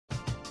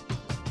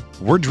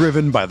We're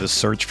driven by the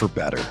search for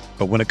better.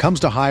 But when it comes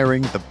to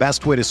hiring, the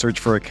best way to search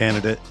for a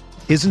candidate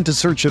isn't to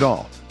search at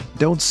all.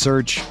 Don't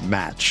search,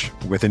 match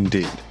with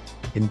Indeed.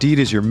 Indeed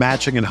is your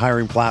matching and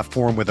hiring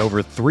platform with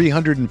over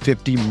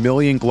 350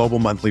 million global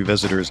monthly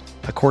visitors,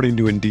 according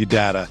to Indeed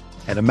data,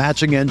 and a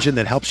matching engine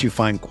that helps you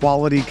find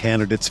quality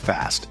candidates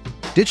fast.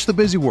 Ditch the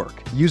busy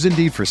work. Use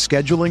Indeed for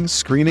scheduling,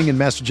 screening, and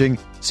messaging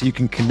so you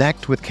can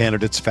connect with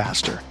candidates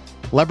faster.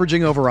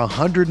 Leveraging over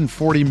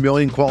 140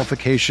 million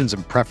qualifications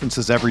and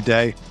preferences every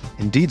day,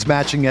 Indeed's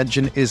matching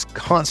engine is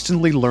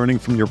constantly learning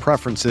from your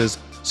preferences,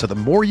 so the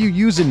more you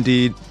use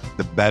Indeed,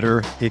 the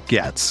better it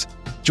gets.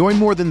 Join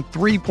more than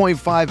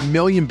 3.5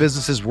 million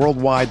businesses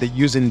worldwide that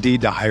use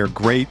Indeed to hire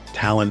great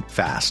talent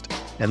fast.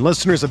 And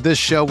listeners of this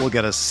show will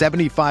get a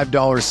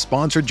 $75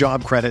 sponsored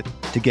job credit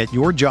to get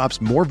your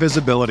jobs more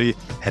visibility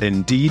at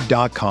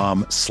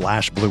Indeed.com/Blue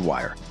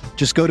Wire.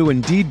 Just go to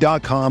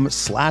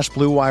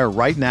Indeed.com/Blue Wire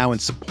right now and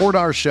support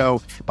our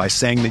show by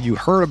saying that you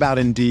heard about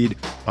Indeed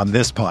on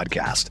this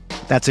podcast.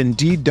 That's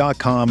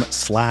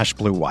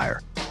Indeed.com/Blue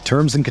Wire.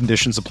 Terms and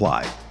conditions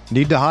apply.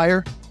 Need to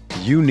hire?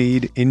 You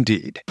need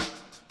Indeed.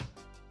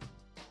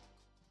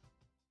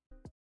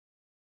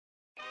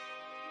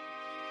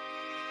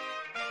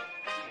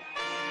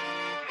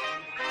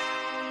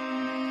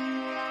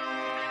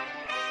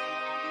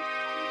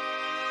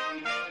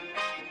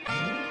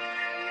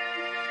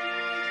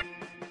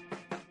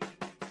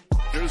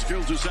 Here's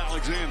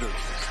Gilgeous-Alexander.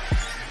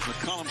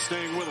 McCollum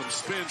staying with him.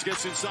 Spins,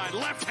 gets inside.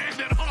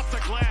 Left-handed off the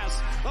glass.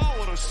 Oh,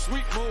 what a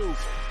sweet move.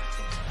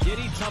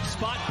 Giddy, tough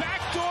spot.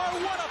 Backdoor.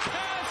 What a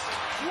pass.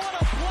 What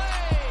a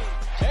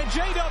play. And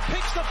J-Dub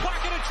picks the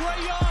pocket of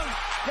Trae Young.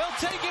 He'll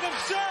take it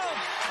himself.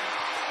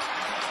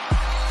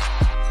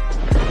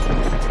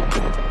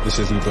 This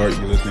is Lou Dort.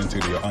 You're listening to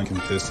the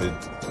Uncontested.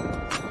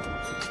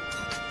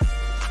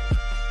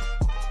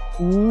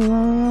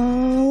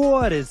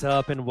 What is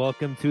up, and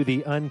welcome to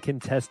the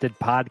Uncontested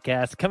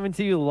Podcast, coming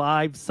to you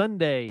live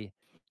Sunday,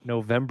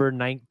 November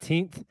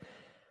 19th,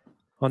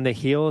 on the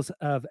heels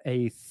of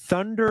a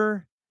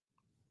Thunder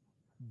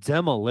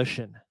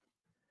demolition.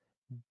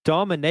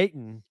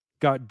 Dominating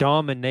got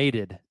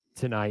dominated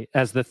tonight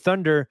as the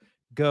Thunder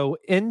go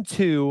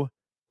into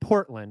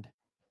Portland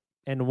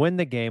and win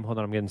the game. Hold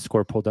on, I'm getting the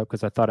score pulled up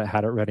because I thought I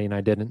had it ready and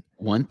I didn't.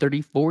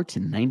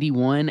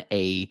 134-91,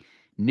 a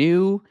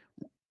new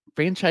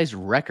franchise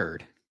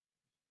record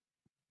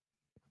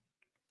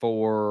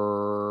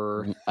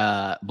for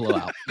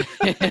blowout,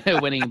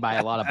 winning by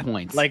a lot of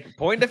points. Like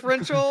point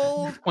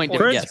differential?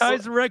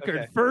 Franchise record,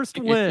 Okay. First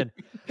win.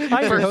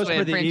 I'm your host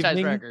for the franchise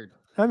evening. record.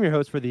 I'm your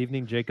host for the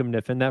evening, Jacob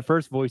Niffen. That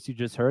first voice you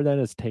just heard, that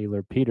is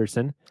Taylor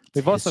Peterson.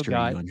 We've also History,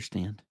 got you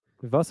understand.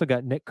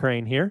 Nick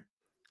Crane here.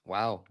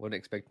 Wow, wasn't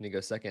expecting to go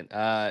second.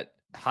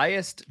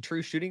 Highest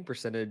true shooting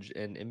percentage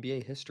in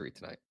NBA history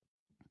tonight.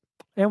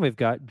 And we've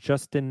got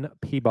Justin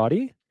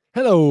Peabody.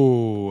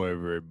 Hello,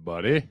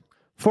 everybody.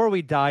 Before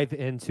we dive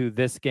into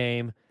this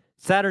game,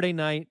 Saturday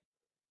night,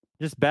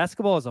 just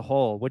basketball as a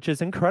whole, which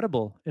is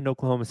incredible in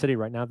Oklahoma City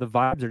right now. The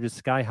vibes are just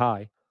sky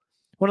high. I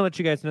want to let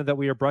you guys know that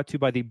we are brought to you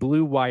by the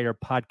Blue Wire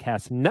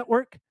Podcast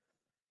Network. You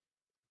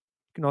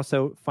can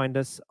also find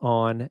us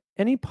on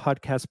any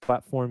podcast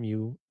platform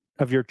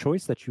of your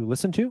choice that you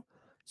listen to.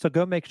 So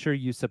go make sure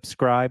you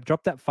subscribe,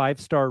 drop that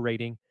 5-star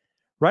rating,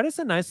 write us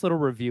a nice little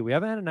review. We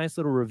haven't had a nice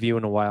little review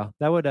in a while.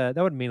 That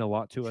would mean a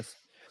lot to us.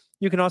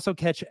 You can also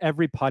catch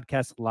every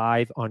podcast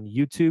live on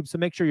YouTube. So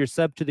make sure you're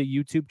subbed to the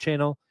YouTube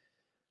channel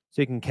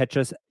so you can catch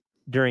us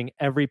during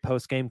every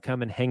post game.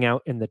 Come and hang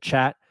out in the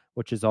chat,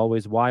 which is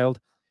always wild.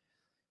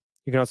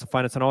 You can also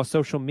find us on all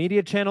social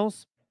media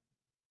channels.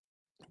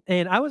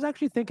 And I was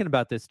actually thinking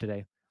about this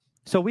today.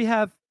 So we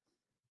have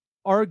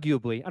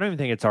arguably, I don't even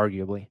think it's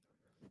arguably,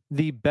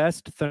 the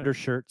best Thunder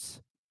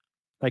shirts,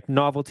 like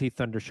novelty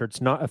Thunder shirts,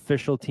 not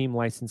official team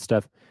license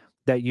stuff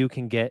that you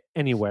can get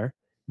anywhere.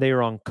 They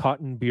are on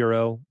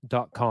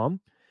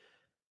cottonbureau.com.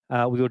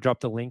 We will drop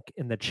the link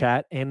in the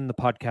chat and in the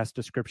podcast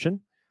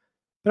description.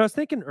 But I was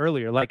thinking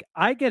earlier, like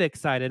I get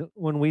excited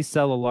when we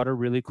sell a lot of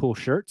really cool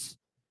shirts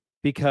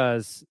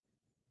because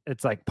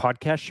it's like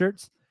podcast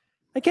shirts.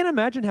 I can't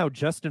imagine how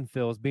Justin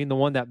feels being the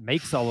one that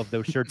makes all of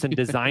those shirts and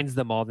designs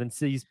them all and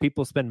sees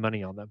people spend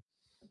money on them.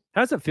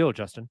 How does it feel,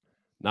 Justin?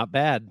 Not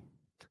bad.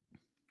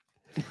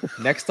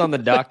 Next on the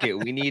docket,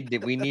 we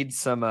need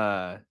some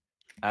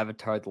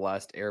Avatar: The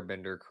Last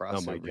Airbender crossover.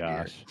 Oh my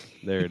gosh. Gear.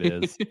 There it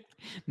is.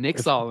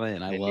 Nick's all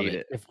in. I love need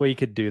it. If we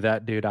could do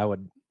that, dude, I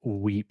would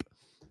weep.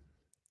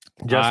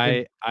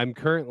 Justin? I'm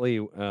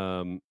currently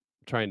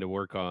trying to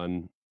work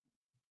on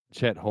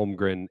Chet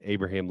Holmgren,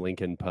 Abraham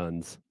Lincoln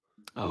puns.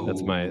 Oh,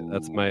 That's my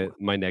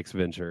next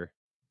venture.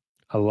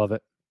 I love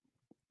it.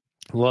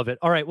 Love it.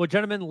 All right. Well,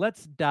 gentlemen,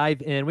 let's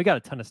dive in. We got a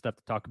ton of stuff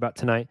to talk about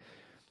tonight.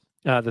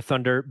 The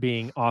Thunder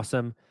being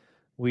awesome.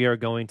 We are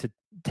going to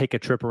take a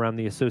trip around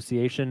the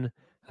association,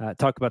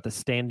 talk about the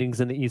standings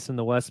in the East and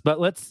the West. But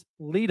let's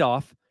lead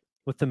off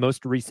with the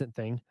most recent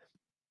thing,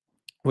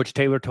 which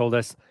Taylor told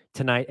us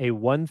tonight, a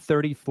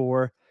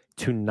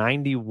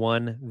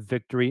 134-91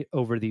 victory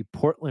over the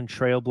Portland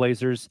Trail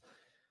Blazers.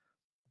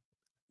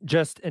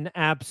 Just an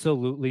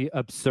absolutely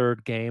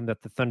absurd game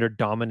that the Thunder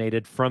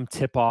dominated from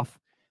tip-off.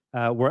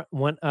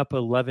 Went up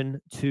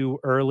 11-2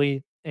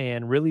 early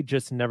and really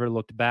just never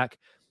looked back.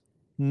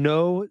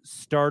 No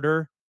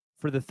starter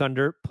for the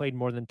Thunder played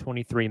more than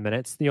 23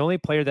 minutes. The only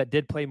player that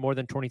did play more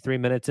than 23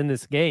 minutes in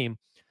this game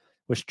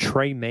was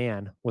Trey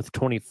Mann with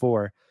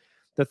 24.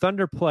 The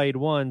Thunder played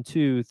 1,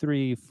 2,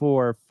 3,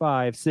 4,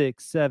 5,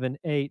 6, 7,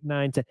 8,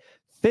 9, 10,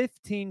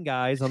 15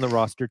 guys on the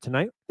roster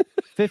tonight.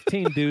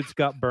 15 dudes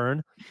got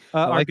burned.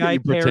 Our guy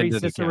Kerry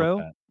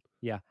Cicero.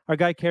 Yeah. Our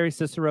guy Kerry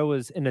Cicero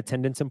was in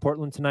attendance in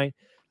Portland tonight.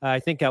 I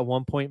think at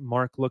one point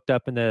Mark looked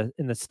up in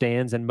the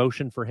stands and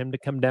motioned for him to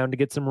come down to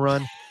get some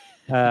run.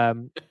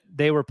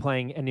 They were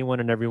playing anyone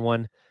and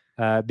everyone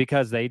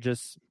because they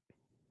just,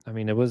 I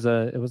mean, it was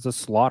a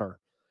slaughter.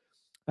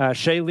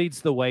 Shea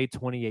leads the way,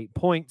 28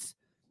 points.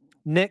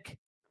 Nick,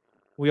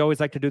 we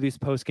always like to do these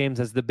post games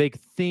as the big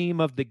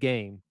theme of the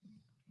game.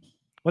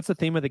 What's the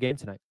theme of the game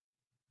tonight?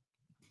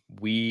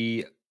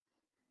 We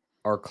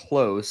are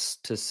close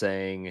to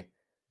saying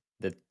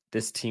that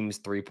this team's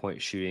 3-point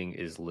shooting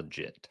is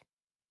legit.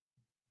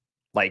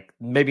 Like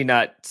maybe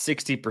not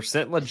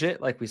 60%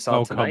 legit like we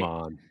saw tonight.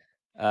 Come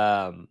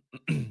on.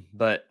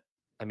 But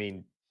I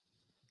mean,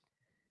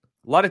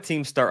 a lot of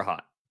teams start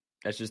hot.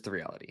 That's just the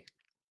reality.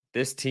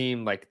 This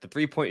team, like the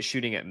 3-point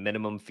shooting at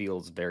minimum,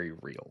 feels very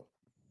real.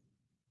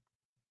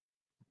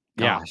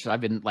 Gosh, I've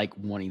been like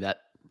wanting that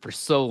for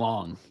so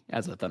long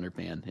as a Thunder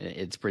fan.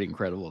 It's pretty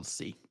incredible to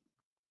see.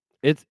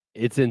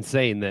 It's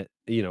insane that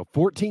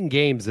 14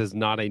 games is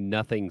not a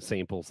nothing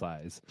sample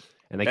size,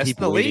 and I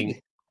keep waiting.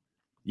 League.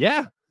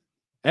 Yeah,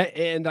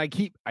 and I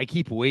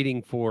keep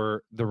waiting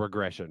for the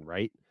regression,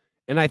 right?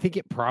 And I think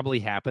it probably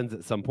happens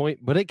at some point,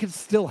 but it could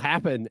still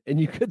happen, and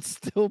you could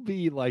still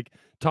be like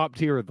top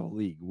tier of the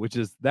league,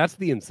 that's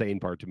the insane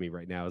part to me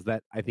right now. Is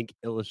that I think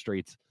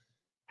illustrates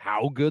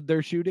how good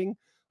they're shooting.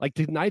 Like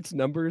tonight's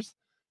numbers: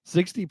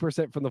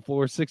 60% from the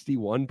floor,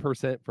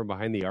 61% from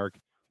behind the arc,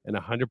 and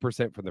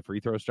 100% from the free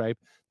throw stripe.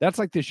 That's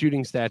like the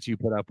shooting stats you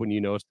put up when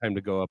you know it's time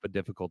to go up a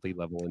difficulty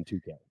level in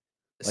 2K.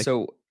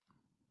 So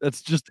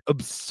that's just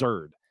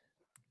absurd.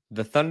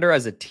 The Thunder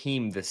as a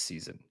team this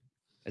season,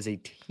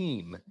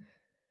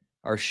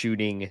 are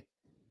shooting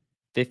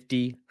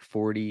 50,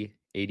 40,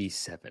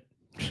 87.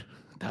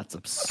 That's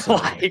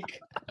absurd.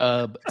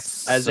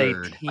 Absurd. As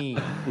a team.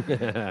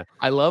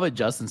 I love what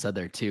Justin said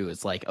there too.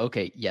 It's like,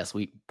 okay, yes,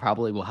 we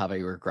probably will have a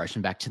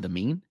regression back to the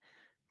mean.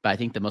 But I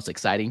think the most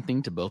exciting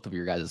thing to both of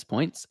your guys'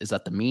 points is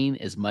that the mean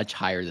is much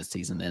higher this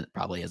season than it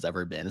probably has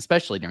ever been,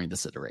 especially during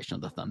this iteration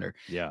of the Thunder.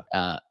 Yeah.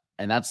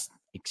 And that's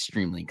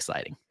extremely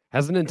exciting.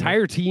 Has an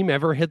entire team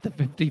ever hit the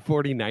 50,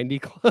 40, 90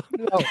 club?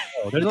 No,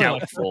 there's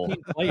Doubtful. Like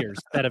 14 players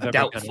that have ever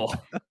Doubtful.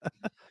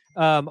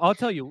 I'll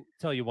tell you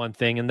one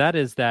thing, and that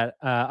is that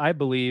I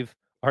believe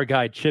our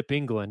guy Chip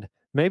England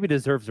maybe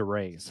deserves a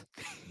raise.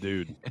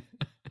 Dude.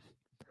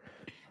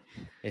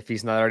 If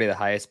he's not already the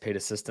highest paid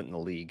assistant in the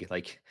league,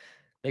 like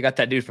they got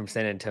that dude from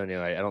San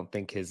Antonio. I don't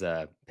think his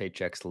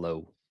paycheck's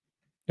low.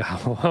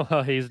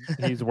 Well,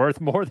 he's worth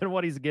more than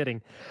what he's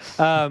getting.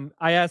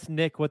 I asked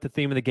Nick what the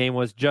theme of the game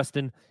was.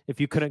 Justin, if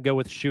you couldn't go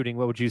with shooting,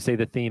 what would you say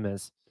the theme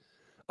is?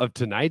 Of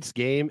tonight's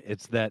game,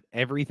 it's that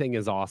everything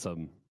is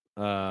awesome.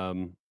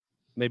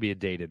 Maybe a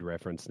dated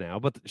reference now,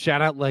 but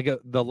shout out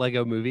the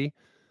Lego movie.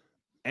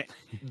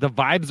 The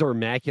vibes are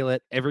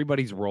immaculate.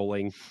 Everybody's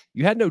rolling.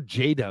 You had no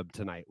J-Dub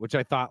tonight, which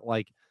I thought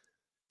like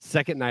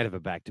second night of a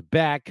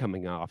back-to-back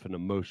coming off an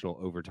emotional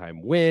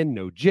overtime win.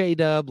 No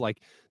J-Dub.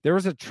 Like there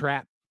was a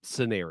trap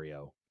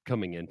scenario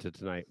coming into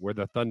tonight where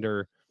the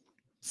Thunder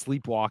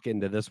sleepwalk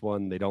into this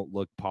one. They don't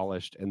look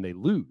polished and they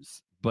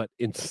lose, but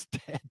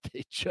instead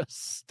they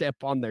just step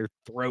on their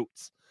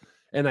throats.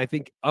 And I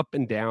think up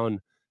and down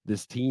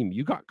this team,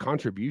 you got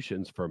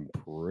contributions from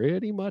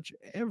pretty much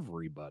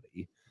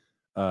everybody.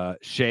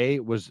 Shea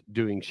was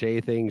doing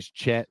Shea things.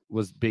 Chet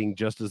was being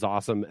just as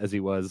awesome as he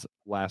was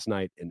last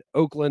night in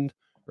Oakland,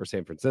 or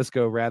San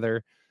Francisco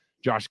rather.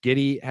 Josh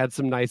Giddey had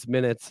some nice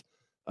minutes.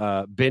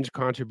 Bench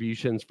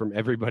contributions from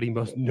everybody,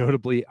 most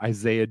notably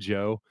Isaiah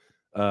Joe.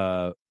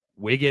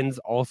 Wiggins,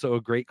 also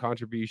a great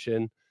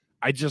contribution.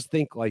 I just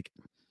think like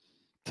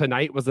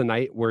tonight was a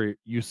night where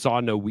you saw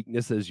no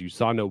weaknesses, you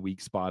saw no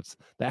weak spots.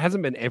 That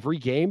hasn't been every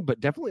game, but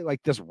definitely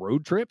like this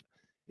road trip,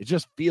 it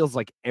just feels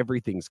like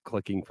everything's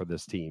clicking for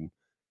this team.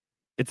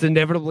 It's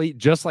inevitably,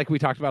 just like we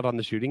talked about on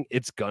the shooting,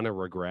 it's going to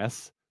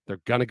regress.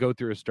 They're going to go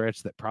through a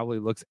stretch that probably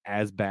looks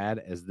as bad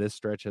as this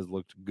stretch has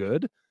looked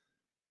good.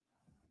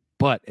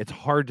 But it's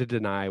hard to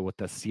deny what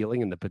the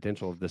ceiling and the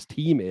potential of this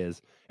team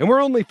is. And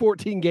we're only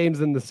 14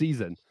 games in the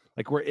season.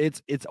 Like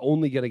it's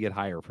only going to get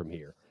higher from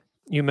here.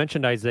 You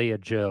mentioned Isaiah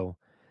Joe.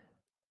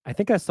 I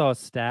think I saw a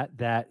stat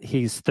that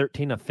he's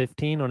 13 of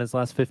 15 on his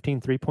last 15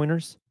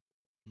 3-pointers.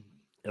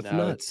 That's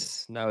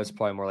nuts. It's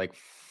probably more like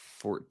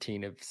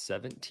 14 of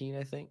 17,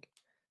 I think.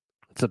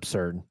 It's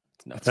absurd.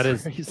 It's nuts. That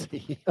is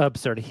crazy.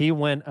 Absurd. He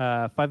went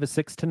 5 of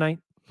 6 tonight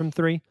from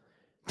 3,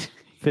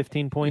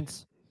 15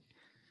 points.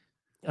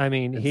 I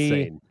mean,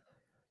 Insane.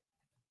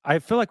 I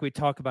feel like we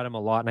talk about him a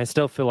lot, and I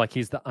still feel like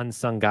he's the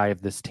unsung guy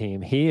of this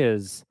team.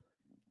 He's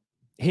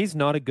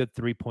not a good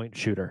 3-point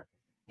shooter.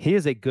 He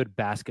is a good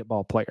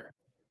basketball player.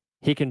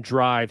 He can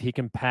drive, he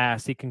can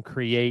pass, he can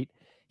create,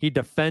 he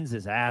defends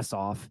his ass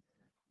off.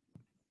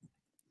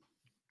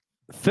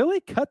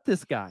 Philly cut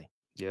this guy.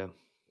 Yeah.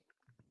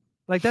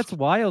 Like, that's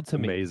wild to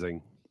me.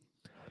 Amazing.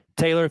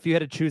 Taylor, if you had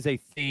to choose a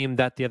theme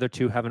that the other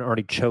two haven't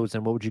already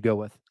chosen, what would you go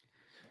with?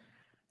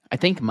 I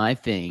think my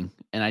thing,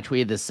 and I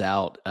tweeted this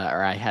out,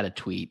 or I had a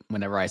tweet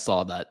whenever I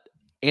saw that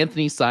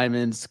Anthony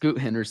Simons, Scoot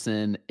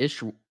Henderson,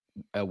 Ish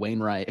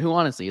Wainwright, who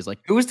honestly is like,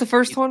 Who was the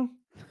first one?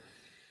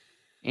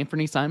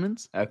 Anthony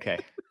Simons? Okay.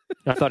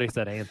 I thought he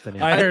said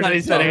Anthony. I thought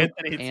he said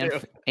Anthony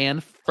too.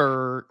 And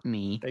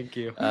Fernie. Thank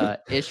you.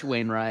 Ish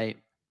Wainwright,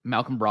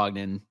 Malcolm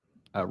Brogdon,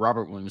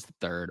 Robert Williams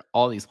III.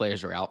 All these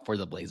players are out for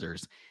the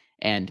Blazers.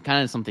 And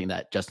kind of something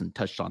that Justin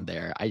touched on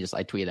there. I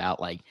tweeted out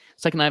like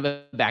second night of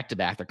a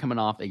back-to-back. They're coming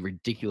off a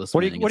ridiculous.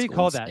 What do you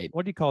call that?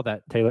 What do you call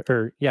that, Taylor?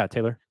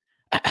 Taylor.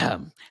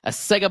 A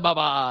Sega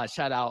Baba.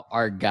 Shout out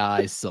our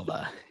guy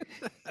Silva.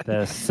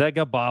 The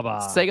Sega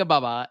Baba. Sega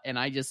Baba. And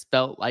I just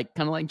felt like,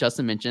 kind of like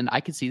Justin mentioned,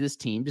 I could see this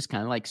team just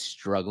kind of like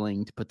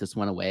struggling to put this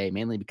one away,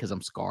 mainly because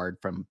I'm scarred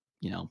from,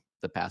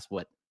 the past,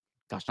 not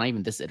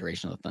even this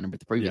iteration of the Thunder, but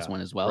the previous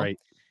one as well. Right.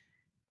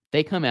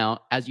 They come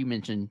out, as you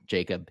mentioned,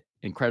 Jacob,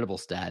 incredible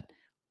stat.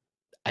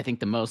 I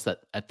think the most that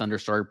a Thunder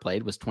starter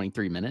played was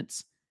 23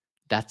 minutes.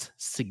 That's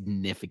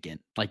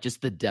significant. Like,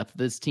 just the depth of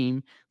this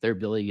team, their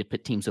ability to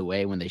put teams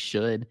away when they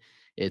should.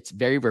 It's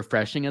very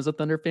refreshing as a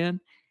Thunder fan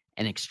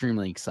and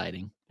extremely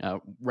exciting.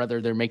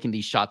 Whether they're making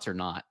these shots or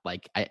not,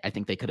 like I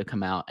think they could have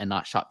come out and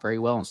not shot very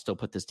well and still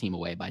put this team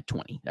away by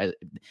 20.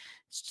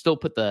 Still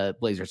put the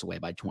Blazers away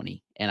by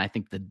 20. And I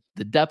think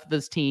the depth of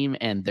this team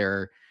and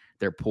their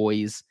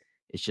poise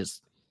is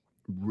just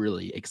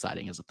really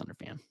exciting as a Thunder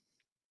fan.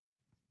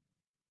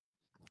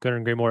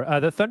 Couldn't agree more.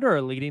 The Thunder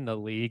are leading the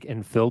league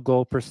in field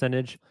goal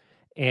percentage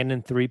and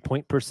in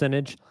 3-point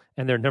percentage,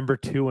 and they're number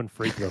 2 in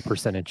free throw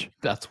percentage.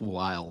 That's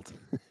wild.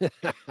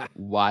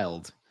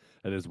 Wild.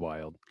 That is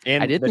wild.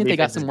 And I did the think they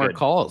got defense some is more good.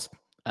 calls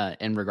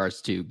in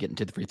regards to getting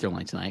to the free throw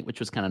line tonight, which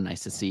was kind of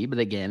nice to see. But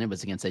again, it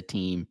was against a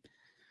team.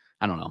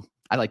 I don't know.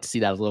 I'd like to see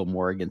that a little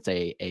more against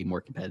a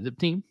more competitive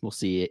team. We'll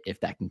see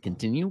if that can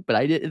continue.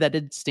 But that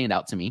did stand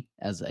out to me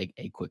as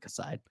a quick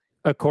aside.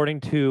 According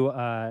to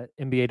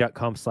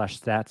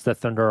NBA.com/stats, the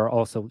Thunder are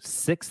also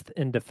 6th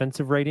in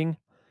defensive rating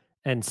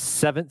and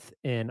 7th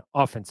in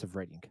offensive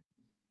rating.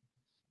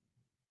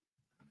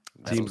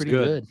 That's Seems pretty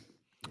good. good.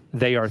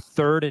 They are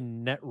 3rd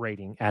in net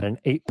rating at an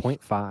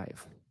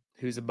 8.5.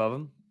 Who's above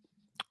him?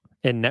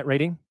 In net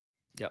rating?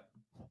 Yep.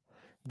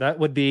 That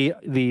would be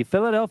the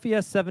Philadelphia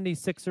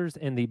 76ers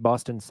and the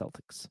Boston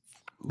Celtics,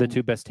 the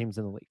two best teams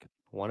in the league.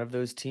 One of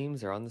those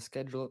teams are on the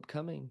schedule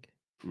upcoming.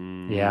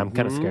 Yeah, I'm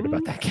kind of scared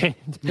about that game,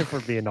 if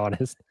we're being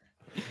honest.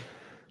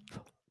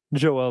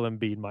 Joel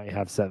Embiid might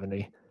have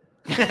 70.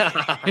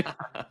 But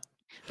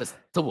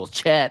so will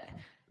Chet.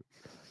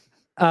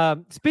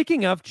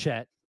 Speaking of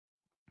Chet,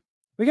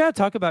 we got to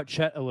talk about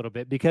Chet a little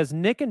bit because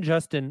Nick and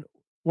Justin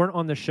weren't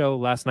on the show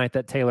last night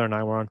that Taylor and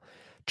I were on.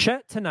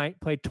 Chet tonight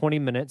played 20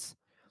 minutes,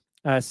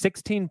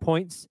 16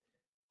 points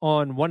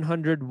on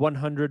 100,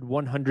 100,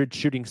 100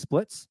 shooting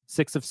splits,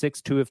 6 of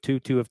 6, 2 of 2,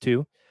 2 of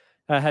 2.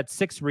 Had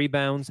 6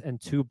 rebounds and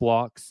 2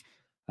 blocks,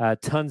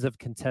 tons of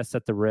contests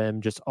at the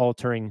rim, just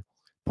altering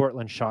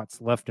Portland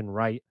shots left and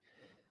right.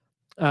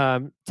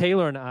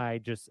 Taylor and I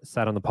just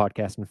sat on the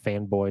podcast and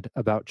fanboyed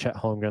about Chet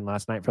Holmgren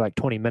last night for like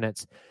 20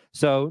 minutes.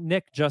 So,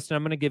 Nick, Justin,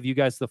 I'm going to give you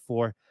guys the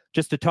floor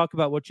just to talk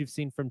about what you've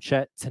seen from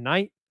Chet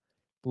tonight,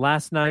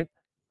 last night,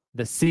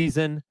 the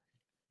season,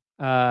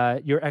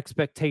 your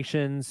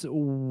expectations,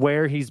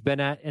 where he's been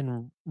at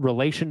in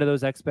relation to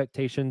those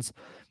expectations.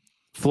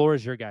 Floor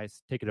is your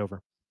guys. Take it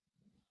over.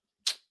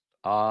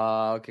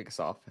 I'll kick us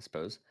off, I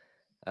suppose.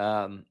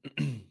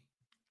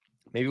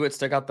 Maybe what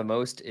stuck out the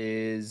most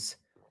is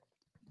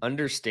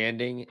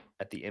understanding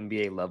at the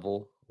NBA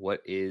level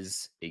what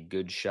is a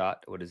good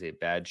shot, what is a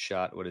bad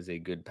shot, what is a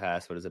good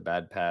pass, what is a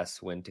bad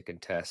pass, when to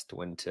contest,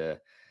 when to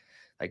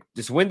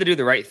when to do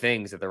the right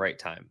things at the right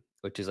time,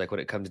 which is like what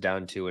it comes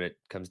down to when it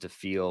comes to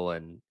feel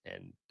and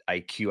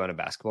IQ on a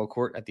basketball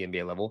court at the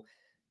NBA level.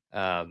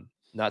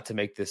 Not to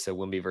make this a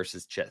Wemby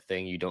versus Chet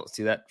thing. You don't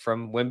see that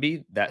from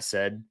Wemby. That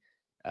said,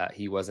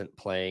 he wasn't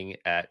playing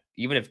at,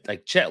 even if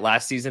like Chet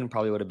last season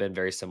probably would have been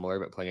very similar,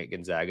 but playing at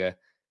Gonzaga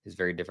is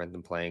very different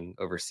than playing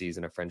overseas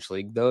in a French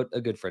league, though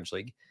a good French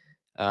league.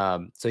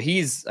 So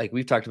he's like,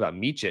 we've talked about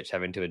Micic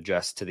having to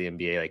adjust to the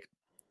NBA. Like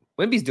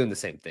Wemby's doing the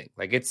same thing.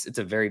 Like it's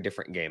a very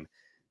different game.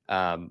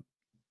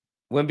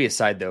 Wemby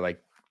aside though,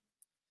 like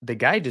the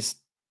guy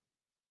just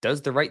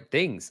does the right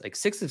things. Like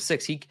 6 of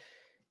 6, he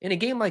in a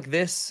game like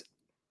this,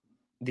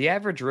 the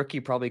average rookie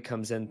probably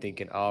comes in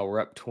thinking, oh,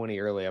 we're up 20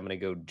 early. I'm going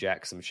to go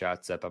jack some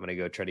shots up. I'm going to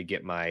go try to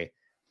get my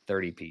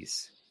 30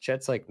 piece.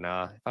 Chet's like,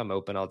 nah, if I'm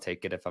open, I'll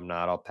take it. If I'm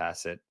not, I'll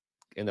pass it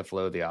in the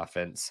flow of the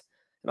offense.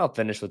 And I'll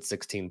finish with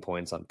 16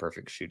 points on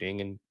perfect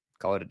shooting and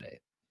call it a day.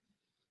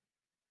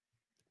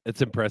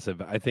 It's impressive.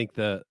 I think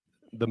the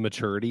the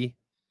maturity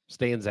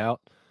stands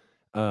out.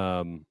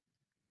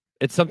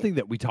 It's something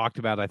that we talked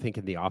about, I think,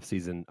 in the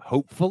offseason,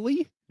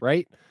 hopefully,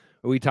 right?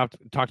 We talked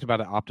about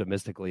it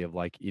optimistically of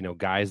like,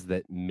 guys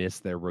that miss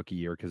their rookie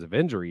year because of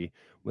injury,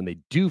 when they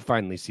do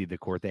finally see the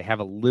court, they have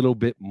a little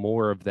bit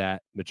more of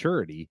that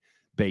maturity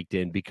baked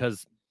in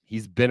because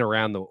he's been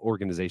around the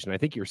organization. I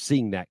think you're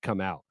seeing that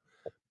come out.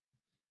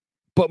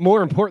 But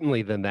more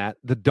importantly than that,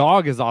 the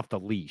dog is off the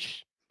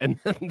leash. And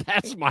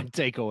that's my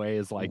takeaway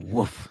is like,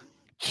 woof,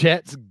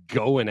 Chet's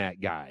going at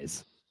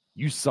guys.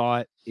 You saw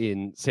it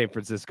in San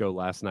Francisco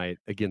last night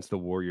against the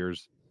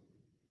Warriors,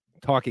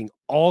 talking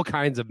all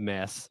kinds of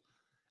mess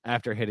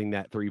after hitting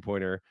that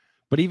three-pointer.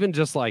 But even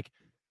just like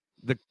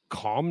the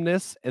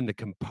calmness and the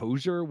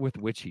composure with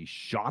which he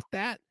shot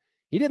that,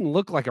 he didn't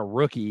look like a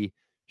rookie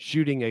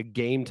shooting a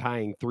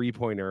game-tying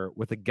three-pointer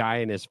with a guy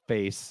in his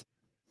face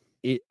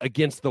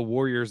against the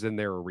Warriors in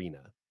their arena.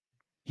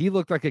 He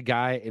looked like a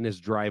guy in his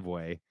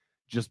driveway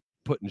just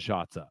putting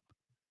shots up.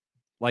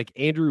 Like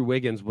Andrew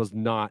Wiggins was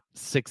not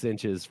 6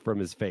 inches from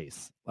his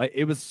face. Like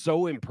it was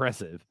so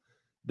impressive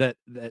that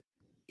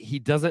he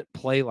doesn't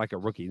play like a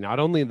rookie. Not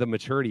only the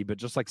maturity, but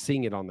just like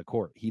seeing it on the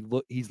court.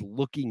 He's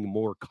looking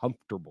more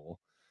comfortable,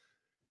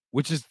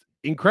 which is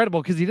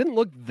incredible because he didn't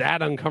look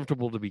that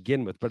uncomfortable to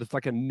begin with, but it's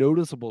like a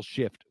noticeable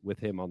shift with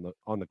him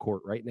on the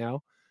court right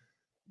now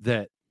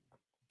that,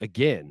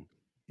 again,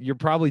 you're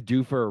probably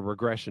due for a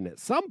regression at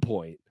some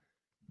point,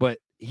 but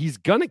he's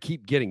going to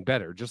keep getting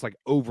better, just like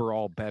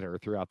overall better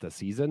throughout the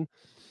season.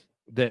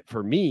 That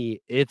for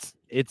me, it's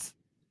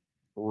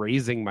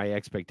raising my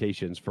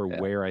expectations for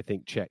where I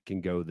think Chet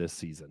can go this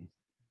season.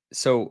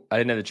 So I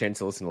didn't have the chance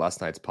to listen to last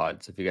night's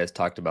pod. So if you guys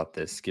talked about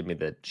this, give me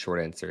the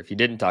short answer. If you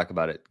didn't talk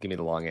about it, give me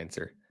the long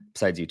answer.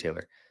 Besides you,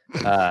 Taylor.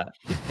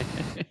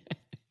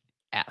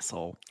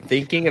 Asshole.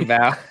 Thinking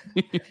about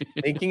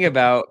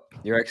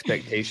your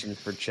expectations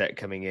for Chet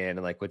coming in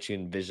and like what you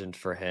envisioned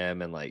for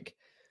him and like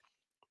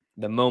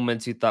the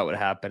moments you thought would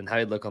happen and how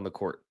he'd look on the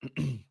court.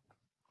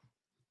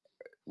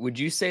 Would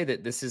you say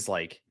that this is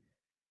like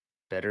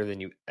better than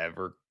you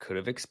ever could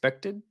have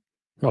expected?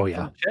 Oh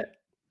yeah. Chet?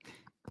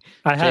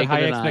 I had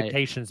high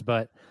expectations,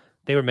 but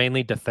they were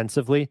mainly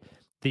defensively.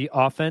 The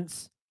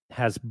offense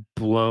has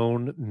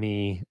blown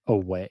me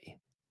away.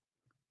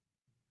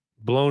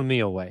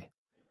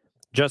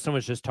 Justin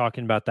was just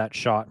talking about that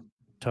shot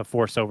to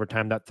force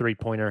overtime, that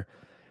three-pointer.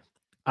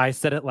 I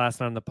said it last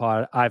night on the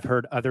pod. I've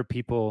heard other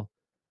people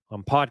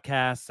on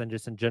podcasts and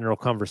just in general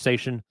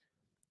conversation.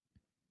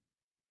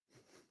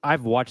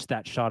 I've watched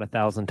that shot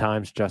 1,000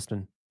 times,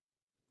 Justin.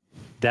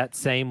 That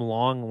same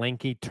long,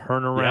 lanky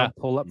turnaround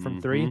pull up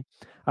from three.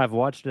 I've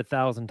watched it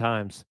 1,000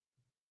 times.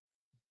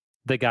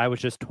 The guy was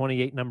just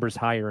 28 numbers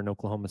higher in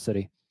Oklahoma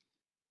City.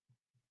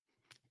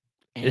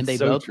 And It's they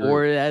so both true.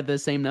 wore it at the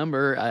same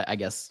number, I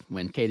guess,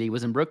 when KD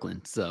was in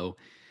Brooklyn. So,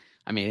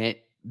 I mean,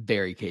 it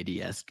very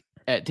KD-esque.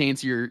 To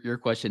answer your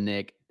question,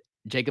 Nick,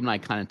 Jacob and I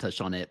kind of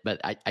touched on it,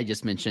 but I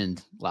just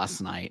mentioned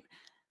last night,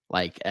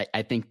 like,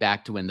 I think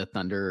back to when the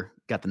Thunder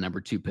got the number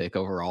 2 pick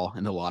overall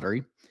in the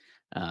lottery.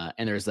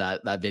 And there's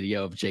that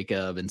video of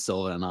Jacob and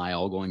Scylla and I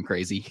all going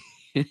crazy.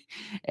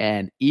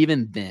 And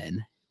even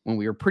then, when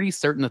we were pretty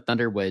certain the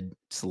Thunder would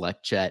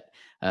select Chet,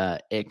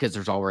 because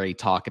there's already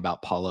talk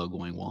about Paulo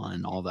going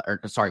 1,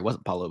 it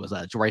wasn't Paulo, it was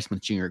Jabari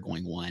Smith Jr.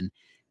 going 1.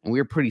 And we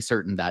were pretty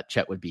certain that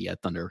Chet would be a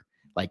Thunder.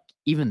 Like,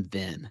 even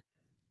then,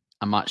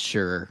 I'm not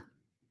sure,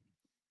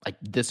 like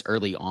this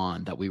early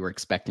on, that we were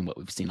expecting what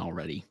we've seen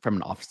already from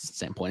an offensive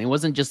standpoint. It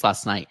wasn't just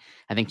last night.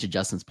 I think to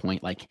Justin's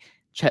point, like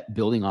Chet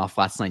building off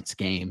last night's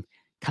game,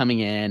 coming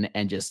in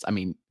and just, I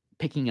mean,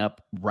 picking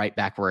up right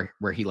back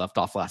where he left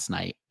off last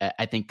night.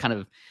 I think kind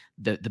of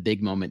the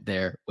big moment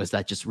there was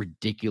that just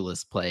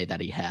ridiculous play that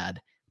he had.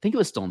 I think it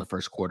was still in the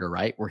first quarter,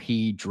 right? Where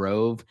he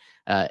drove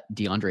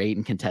DeAndre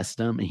Ayton,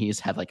 contested him, and he just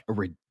had like a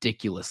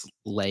ridiculous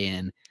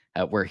lay-in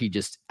where he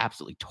just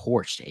absolutely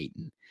torched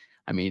Ayton.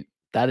 I mean,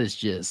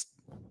 that's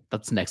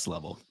next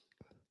level.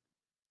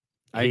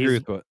 I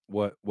agree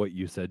with what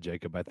you said,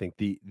 Jacob. I think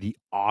the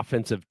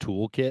offensive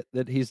toolkit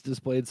that he's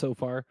displayed so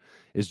far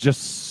is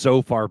just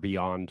so far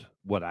beyond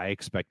what I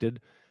expected.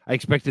 I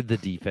expected the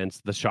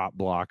defense, the shot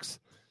blocks,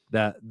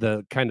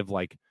 the kind of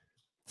like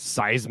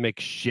seismic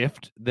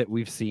shift that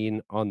we've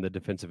seen on the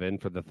defensive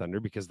end for the Thunder,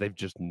 because they've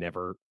just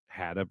never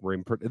had a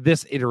rim.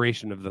 This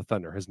iteration of the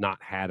Thunder has not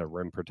had a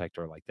rim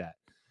protector like that.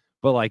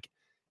 But like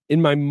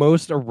in my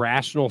most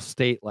irrational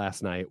state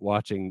last night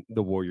watching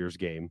the Warriors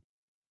game,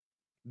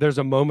 there's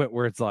a moment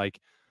where it's like,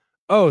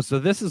 oh, so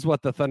this is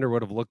what the Thunder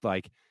would have looked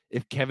like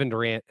if Kevin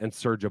Durant and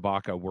Serge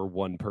Ibaka were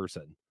one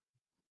person.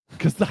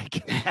 Because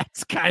like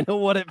that's kind of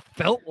what it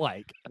felt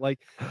like. Like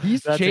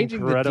he's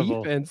changing the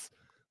defense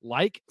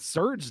like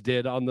Serge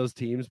did on those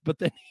teams, but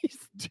then he's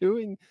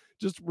doing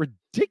just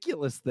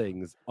ridiculous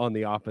things on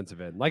the offensive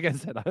end. Like I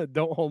said,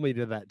 don't hold me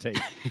to that tape.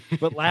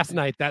 But last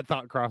night that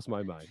thought crossed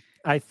my mind.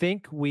 I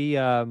think we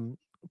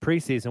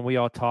preseason we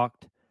all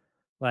talked,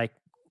 like,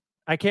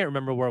 I can't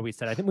remember where we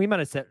said. I think we might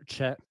have set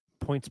Chet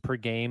points per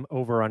game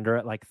over under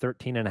at like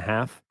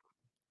 13.5.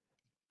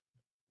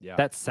 Yeah.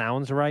 That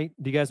sounds right.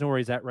 Do you guys know where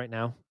he's at right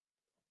now?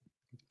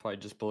 Probably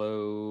just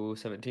below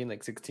 17,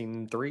 like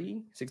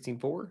 16-3,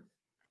 16-4,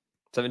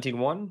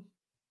 17-1.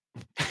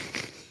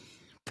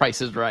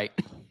 Price is right.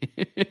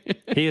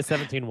 He is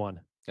 17-1.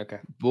 Okay.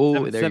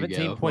 Oh, there you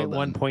go.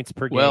 17.1 points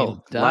per game.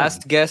 Well done.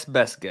 Last guess,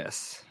 best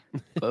guess.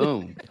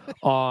 Boom.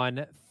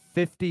 On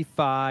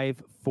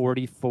 55,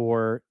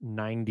 44,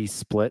 90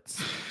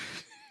 splits.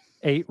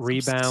 8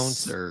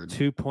 rebounds, absurd.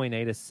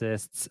 2.8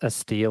 assists, a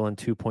steal, and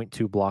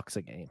 2.2 blocks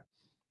a game.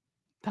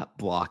 That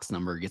blocks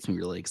number gets me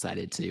really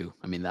excited too.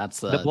 I mean, that's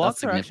The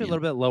blocks that's are actually a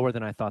little significant. bit lower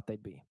than I thought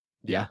they'd be,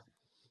 Yeah.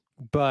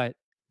 but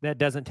that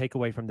doesn't take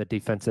away from the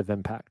defensive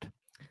impact.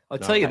 I'll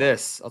tell you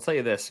this.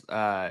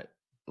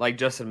 Like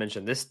Justin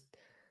mentioned,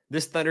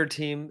 this Thunder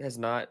team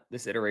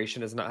this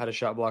iteration has not had a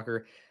shot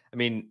blocker. I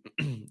mean,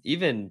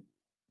 even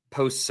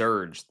post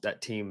surge,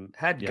 that team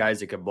had guys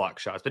that could block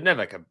shots, but never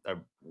like a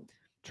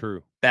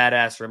True.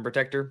 badass rim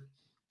protector.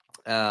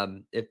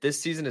 If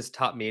this season has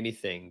taught me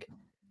anything,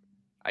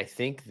 I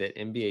think that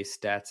NBA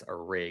stats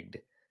are rigged,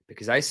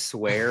 because I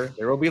swear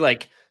there will be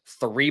like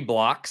 3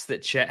 blocks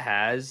that Chet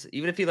has,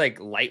 even if he like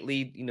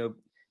lightly,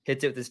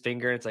 hits it with his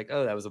finger and it's like,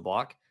 oh, that was a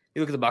block.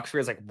 You look at the box score,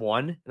 it's like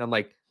 1, and I'm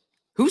like,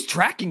 who's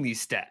tracking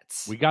these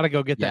stats? We got to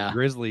go get Yeah. that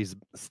Grizzlies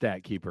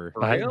stat keeper.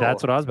 For real?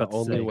 That's what I was The about to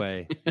only say.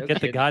 way. No Get the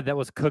kidding. guy that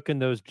was cooking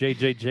those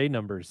JJJ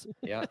numbers.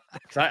 Yeah.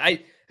 'Cause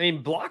I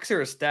mean, blocks are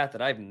a stat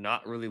that I've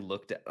not really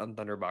looked at on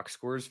Thunder box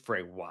scores for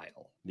a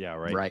while. Yeah,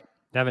 right. Right.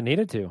 Haven't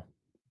needed to.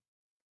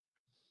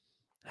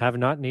 Have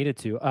not needed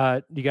to.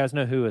 Do you guys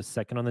know who is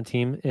second on the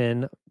team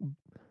in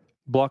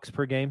blocks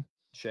per game?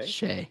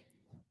 Shea.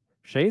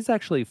 Shay's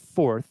actually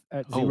 4th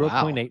at Oh,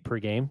 wow. 0.8 per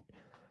game.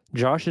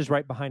 Josh is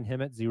right behind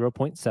him at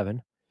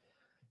 0.7.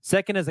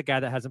 Second is a guy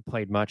that hasn't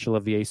played much,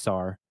 Olivier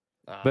Sarr.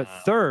 But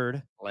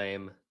third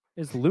Lame.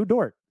 is Lou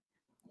Dort.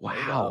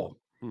 Wow.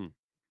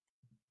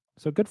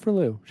 So good for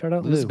Lou. Shout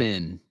out Lou's Lou.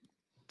 been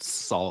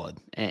solid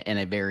in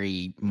a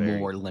very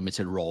more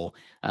limited role.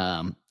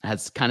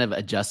 Has kind of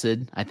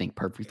adjusted, I think,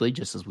 perfectly,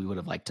 just as we would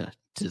have liked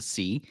to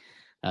see.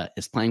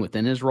 Is playing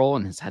within his role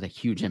and has had a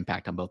huge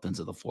impact on both ends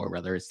of the floor,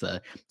 whether it's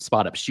the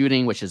spot up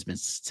shooting, which has been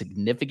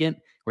significant.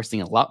 We're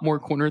seeing a lot more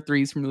corner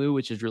threes from Lou,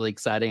 which is really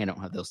exciting. I don't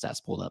have those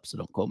stats pulled up, so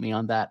don't quote me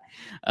on that.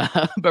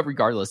 But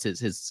regardless,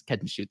 his catch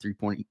and shoot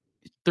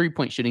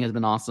 3-point shooting has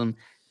been awesome.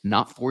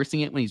 Not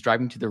forcing it when he's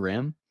driving to the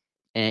rim.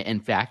 And in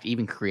fact,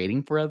 even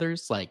creating for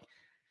others. Like,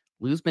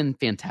 Lou's been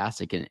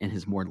fantastic in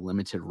his more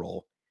limited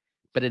role.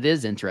 But it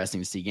is interesting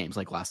to see games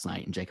like last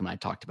night, and Jake and I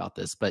talked about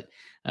this, but,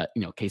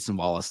 Cason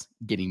Wallace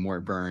getting more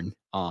burn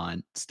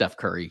on Steph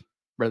Curry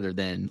rather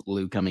than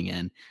Lou coming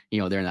in,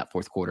 there in that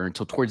fourth quarter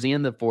until towards the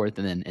end of the fourth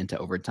and then into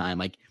overtime.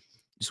 Like,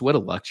 just what a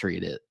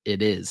luxury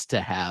it is to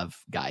have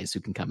guys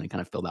who can come in and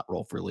kind of fill that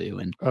role for Lou.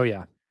 And Oh,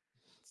 yeah.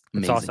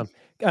 It's amazing.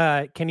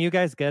 awesome. Can you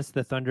guys guess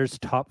the Thunder's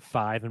top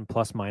 5 in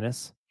plus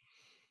minus?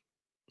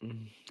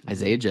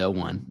 Isaiah Joe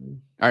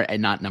won. Or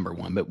not number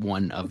 1, but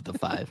one of the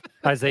 5.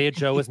 Isaiah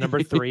Joe is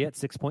number 3 at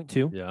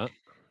 6.2. Yeah.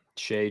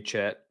 Shea,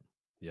 Chet.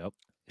 Yep.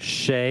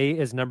 Shea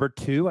is number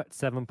 2 at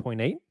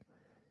 7.8.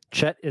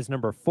 Chet is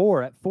number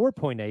 4 at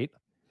 4.8.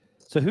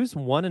 So who's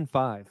 1 and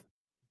 5?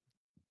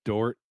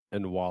 Dort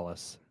and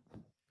Wallace.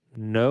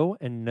 No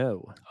and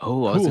no.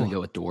 Oh, I was going to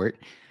go with Dort.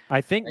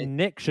 I think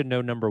Nick should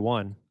know number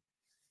 1.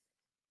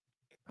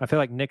 I feel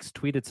like Nick's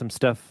tweeted some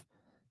stuff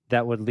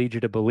that would lead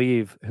you to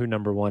believe who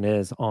number 1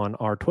 is on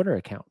our Twitter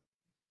account.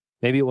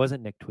 Maybe it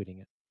wasn't Nick tweeting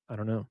it. I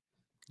don't know.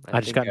 I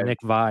just got Nick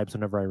vibes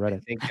whenever I read I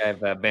it. think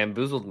I've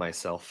bamboozled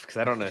myself because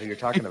I don't know who you're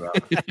talking about.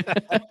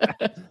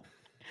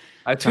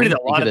 I've tweeted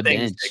a lot of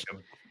things.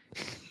 Jacob.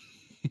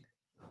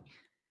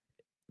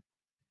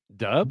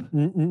 Dub?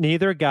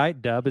 Neither guy,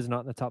 Dub, is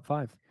not in the top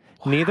 5.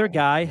 Wow. Neither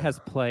guy has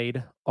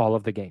played all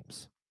of the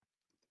games.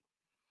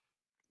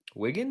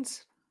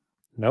 Wiggins?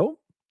 Nope.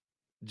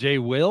 Jay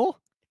Will?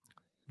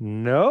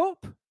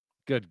 Nope.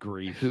 Good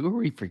grief. Who are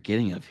we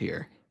forgetting of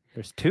here?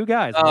 There's 2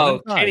 guys. 1 Oh,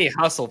 and 5. Kenny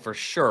Hustle for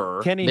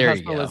sure. Kenny There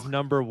you Hustle go. is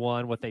number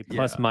 1 with a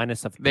plus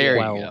minus of 12. There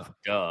you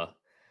go.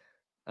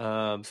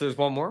 Duh. So there's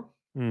one more.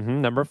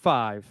 Number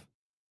 5.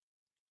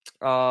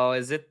 Oh,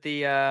 is it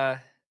the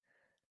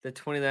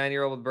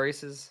 29-year-old with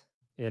braces?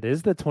 It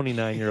is the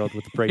 29-year-old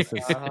with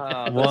braces.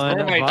 Those One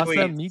were my Vasa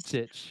tweets.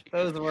 Micic.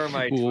 Those were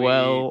my tweets.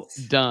 Well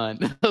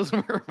done. Those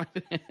were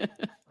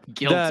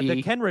guilty.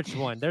 The Kenrich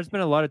one. There's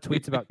been a lot of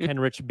tweets about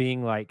Kenrich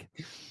being like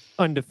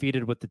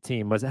undefeated with the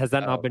team. Has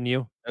that not been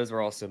you? Those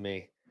were also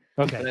me.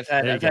 Okay. And I've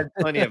there you had go.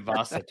 plenty of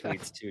Vasa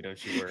tweets too.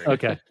 Don't you worry.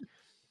 Okay.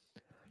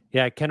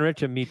 Yeah,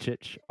 Kenrich and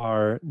Micic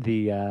are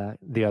the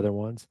other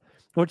ones.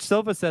 Which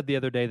Silva said the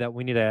other day that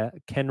we need a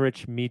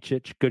Kenrich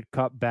Micic good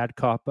cop bad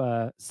cop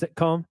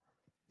sitcom.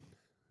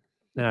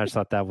 And I just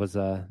thought that was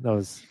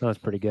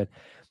pretty good.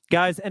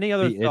 Guys, any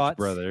other The Itch thoughts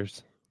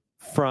Brothers.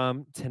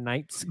 from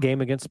tonight's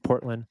game against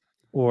Portland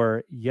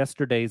or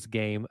yesterday's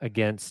game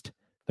against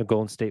the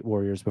Golden State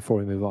Warriors before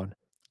we move on?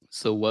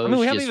 So I mean,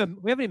 we haven't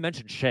even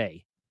mentioned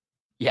Shea.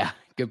 Yeah,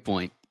 good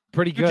point.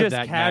 Pretty You good, just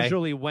that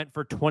casually went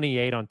for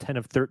 28 on 10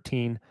 of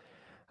 13.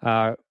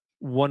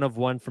 1 of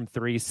 1 from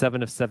 3,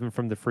 7 of 7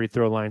 from the free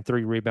throw line,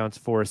 3 rebounds,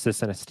 4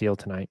 assists, and a steal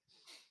tonight.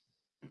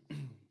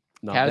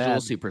 Not Casual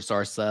bad.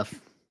 superstar stuff.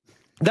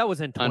 That was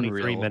in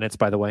 23 Unreal. minutes,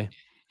 by the way.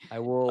 I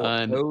will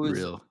pose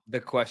Unreal. the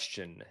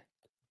question.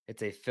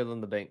 It's a fill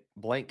in the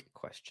blank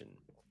question.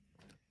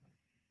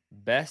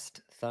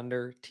 Best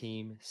Thunder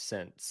team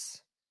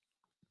since.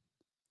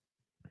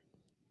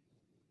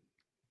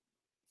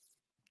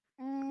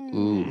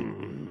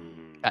 Ooh.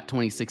 That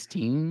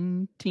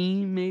 2016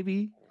 team,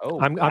 maybe? Oh,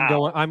 I'm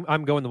wow.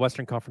 I'm going the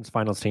Western Conference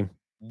Finals team.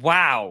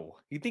 Wow.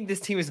 You think this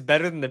team is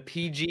better than the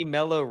PG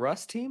Mello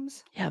Russ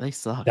teams? Yeah, they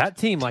suck. That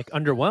team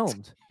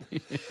underwhelmed.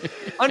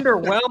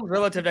 Underwhelmed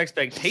relative to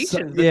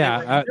expectations. but yeah,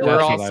 they were still We're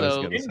that's what I was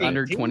also gonna say.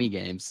 under Team. 20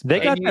 games. They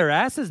but- got their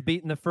asses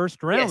beat in the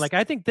first round. Yes. Like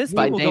I think this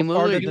By team will Dame go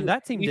farther Lillard. than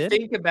that team You did.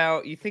 think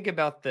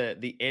about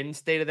the end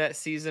state of that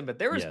season, but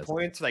there was Yes.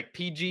 points like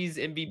PG's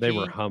MVP. They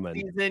were humming.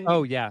 Season.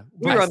 Oh yeah,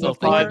 we I were on still the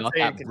think fun about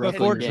saying that Brooklyn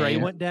before game. Dre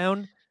went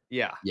down,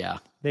 Yeah, Yeah.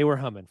 they were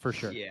humming for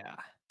sure. yeah.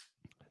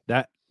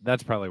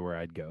 That's probably where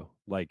I'd go.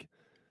 Like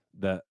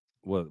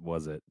what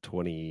was it?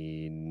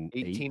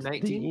 2018,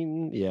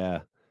 19? Yeah.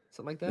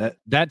 Something like that.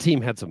 That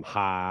team had some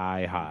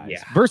high highs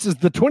Yeah. versus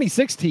the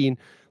 2016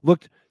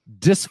 looked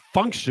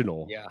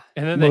dysfunctional. Yeah.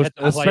 And then they hit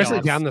the especially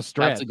playoffs, down the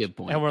stretch. That's a good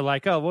point. and we're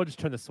like, oh, we'll just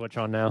turn the switch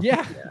on now.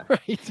 Yeah,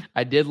 right.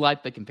 I did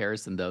like the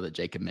comparison though that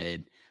Jacob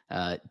made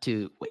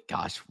to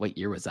what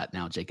year was that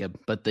now, Jacob?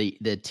 But the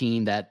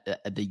team that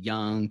the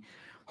young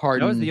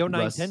Harden That was the 09-10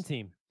 Russ-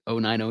 team.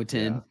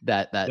 09-010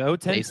 that The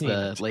 010 faced team.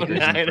 the Lakers in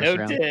the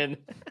first round.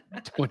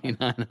 9-0-10.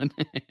 29.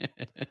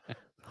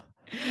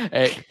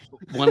 Hey,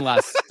 one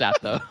last stat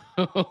though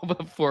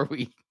before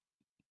we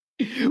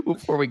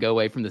go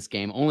away from this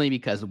game, only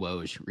because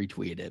Woj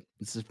retweeted it.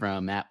 This is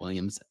from Matt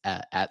Williams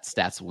at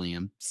Stats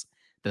Williams.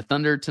 The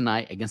Thunder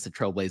tonight against the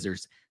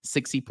Trailblazers,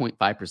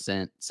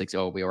 60.5%.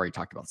 Oh, we already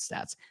talked about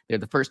stats. They're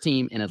the first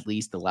team in at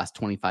least the last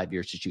 25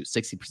 years to shoot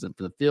 60%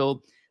 from the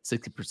field,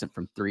 60%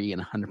 from 3,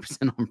 and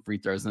 100% on free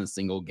throws in a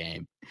single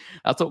game.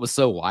 That's what was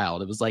so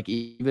wild. It was like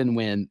even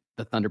when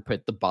the Thunder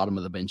put the bottom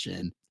of the bench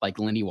in, like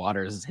Lenny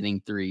Waters is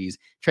hitting threes,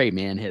 Trey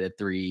Mann hit a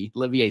 3,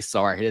 Olivier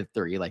Sarr hit a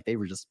 3. Like they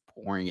were just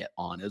pouring it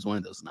on. It was one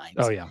of those nights.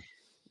 Oh yeah.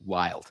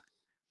 Wild.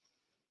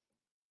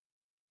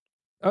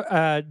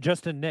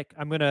 Justin, Nick,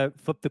 I'm going to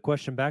flip the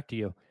question back to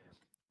you.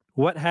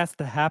 What has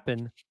to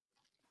happen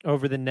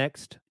over the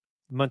next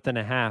month and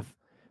a half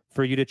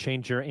for you to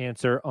change your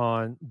answer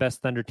on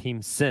best Thunder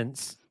team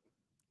since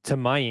to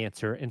my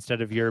answer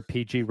instead of your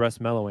PG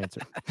Russ Mello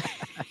answer?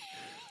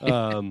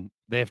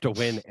 They have to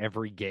win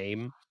every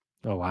game.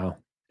 Oh, wow.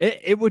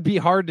 It would be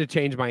hard to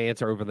change my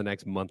answer over the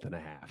next month and a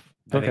half.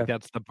 I Okay. think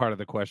that's the part of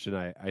the question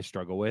I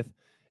struggle with.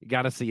 You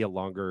got to see a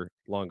longer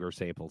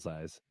sample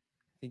size.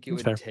 I think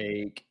it That's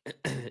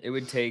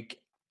would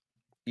take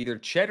either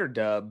Chet or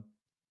Dub,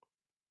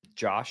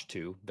 Josh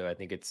too, though I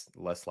think it's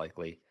less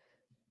likely,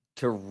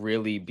 to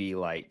really be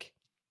like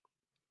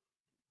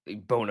a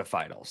bona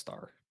fide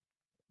all-star.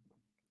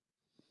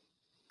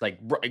 Like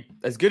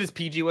as good as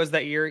PG was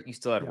that year, you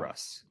still had Yeah.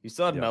 Russ. You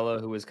still had Yep. Melo,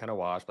 who was kind of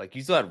washed. Like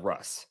you still had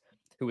Russ,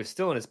 who was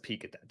still in his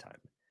peak at that time.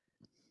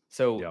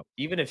 So Yep.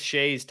 even if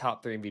Shea's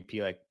top 3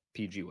 MVP like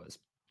PG was,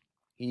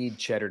 you need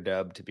Chet or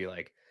Dub to be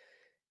like,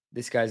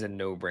 this guy's a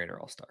no-brainer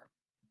all-star.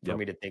 For Yep.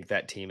 me to think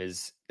that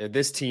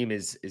this team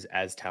is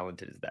as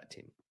talented as that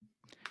team.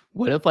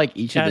 What if like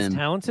each of As them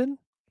talented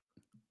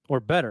or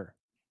better?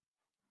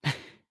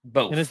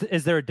 Both. And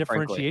is there a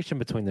differentiation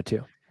between the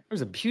two?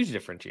 There's a huge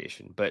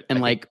differentiation, but And,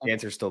 I think like, the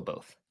answer's still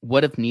both.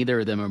 what if neither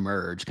of them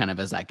emerge kind of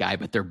as that guy,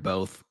 but they're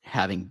both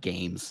having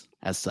games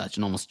as such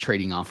and almost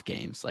trading off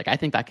games? Like, I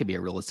think that could be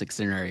a realistic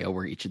scenario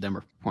where each of them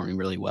are performing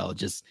really well.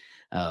 Just,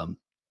 I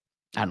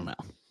don't know.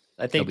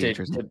 I think be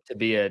interesting. to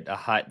be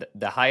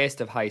the highest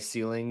of high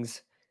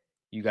ceilings,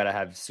 you got to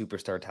have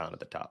superstar talent at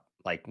the top.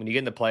 Like when you get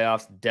in the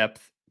playoffs,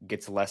 depth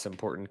gets less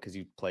important because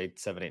you played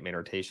 7-8 man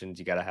rotations.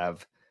 You got to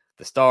have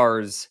the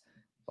stars.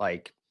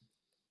 Like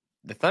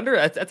the Thunder,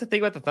 that's the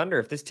thing about the Thunder.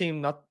 If this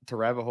team, not to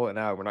rabbit hole it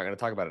now, we're not going to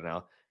talk about it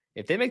now.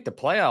 If they make the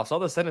playoffs, all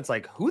of a sudden it's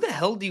like, who the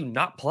hell do you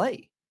not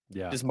play?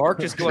 Yeah. Does Mark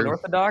just go True.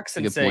 unorthodox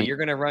and Good say, point. you're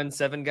going to run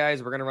 7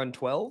 guys, we're going to run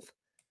 12?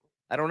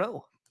 I don't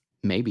know.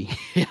 Maybe.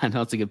 Yeah,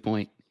 no, it's a good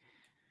point.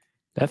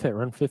 F it,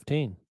 run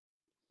 15.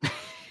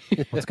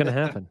 What's going to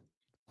happen?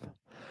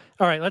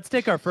 All right, let's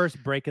take our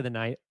first break of the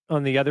night.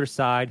 On the other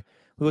side,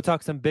 we will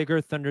talk some bigger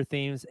Thunder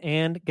themes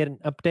and get an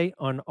update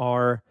on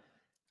our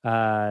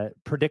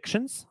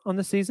predictions on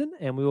the season,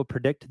 and we will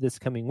predict this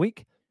coming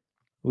week.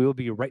 We will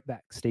be right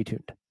back. Stay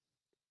tuned.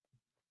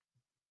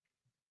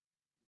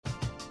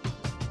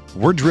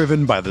 We're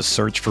driven by the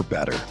search for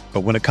better.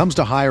 But when it comes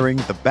to hiring,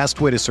 the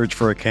best way to search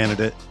for a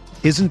candidate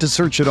isn't to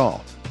search at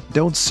all.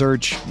 Don't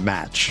search,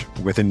 match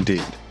with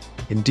Indeed.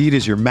 Indeed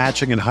is your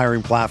matching and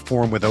hiring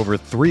platform with over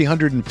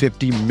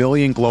 350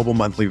 million global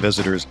monthly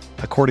visitors,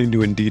 according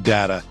to Indeed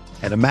data,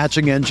 and a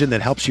matching engine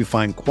that helps you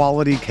find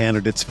quality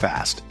candidates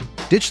fast.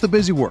 Ditch the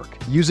busy work.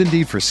 Use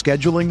Indeed for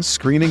scheduling,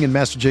 screening, and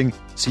messaging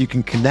so you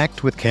can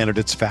connect with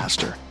candidates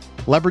faster.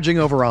 Leveraging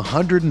over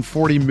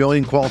 140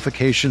 million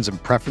qualifications and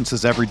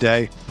preferences every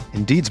day,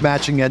 Indeed's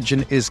matching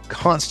engine is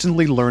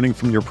constantly learning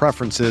from your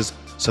preferences,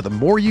 so the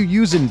more you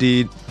use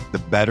Indeed, the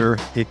better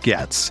it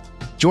gets.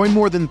 Join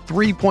more than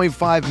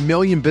 3.5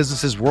 million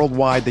businesses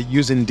worldwide that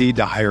use Indeed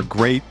to hire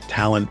great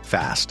talent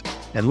fast.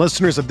 And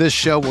listeners of this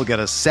show will get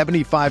a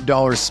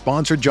 $75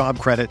 sponsored job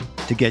credit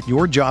to get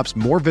your jobs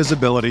more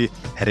visibility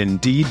at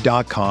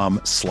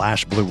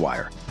Indeed.com/Blue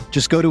Wire.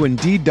 Just go to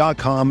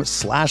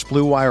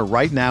Indeed.com/Blue Wire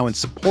right now and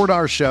support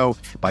our show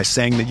by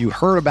saying that you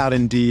heard about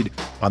Indeed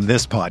on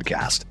this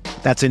podcast.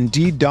 That's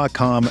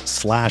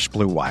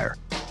Indeed.com/Blue Wire.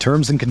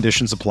 Terms and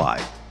conditions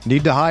apply.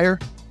 Need to hire?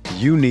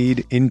 You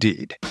need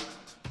Indeed.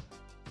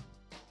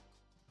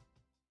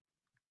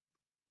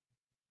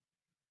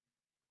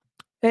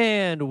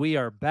 And we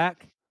are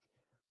back.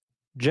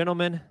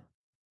 Gentlemen,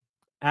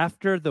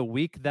 after the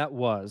week that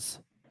was,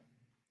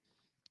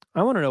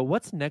 I want to know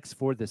what's next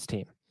for this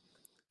team.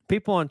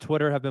 People on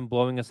Twitter have been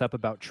blowing us up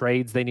about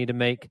trades they need to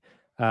make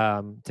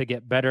to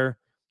get better,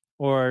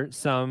 or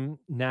some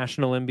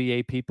national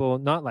NBA people,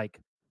 not like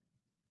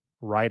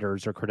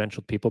writers or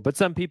credentialed people, but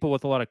some people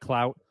with a lot of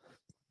clout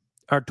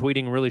are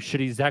tweeting really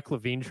shitty Zach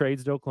LaVine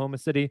trades to Oklahoma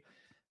City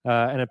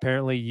and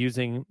apparently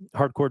using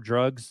hardcore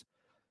drugs.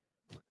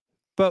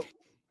 But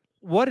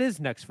what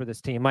is next for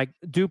this team? Like,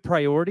 do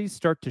priorities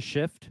start to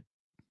shift?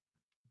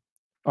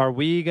 Are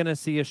we going to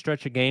see a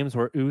stretch of games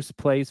where Oos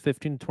plays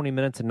 15 to 20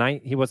 minutes a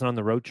night? He wasn't on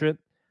the road trip.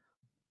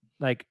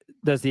 Like,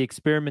 does the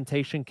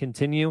experimentation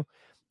continue?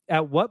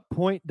 At what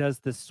point does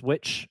the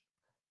switch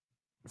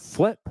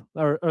flip?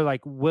 Or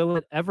like, will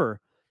it ever?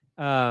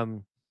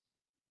 Do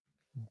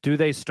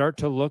they start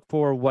to look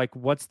for, like,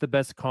 what's the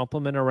best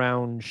complement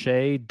around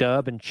Shea,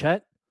 Dub, and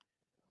Chet?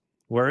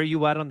 Where are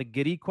you at on the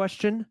Giddey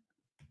question?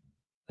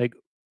 Like,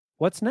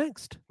 what's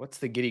next? What's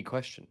the Giddey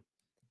question?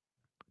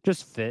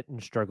 Just fit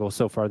and struggle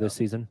so far this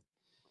season.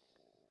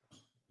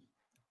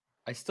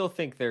 I still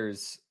think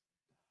there's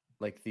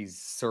like these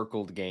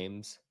circled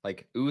games.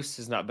 Like Oos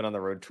has not been on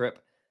the road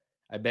trip.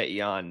 I bet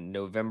you on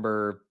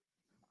November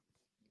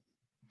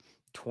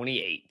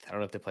 28th. I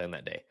don't know if they play on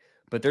that day,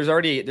 but there's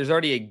already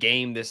a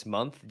game this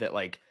month that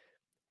like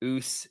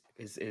Oos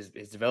his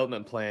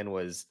development plan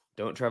was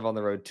don't travel on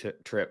the road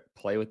trip,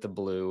 play with the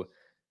blue.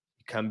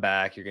 You come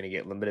back, you're going to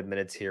get limited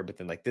minutes here, but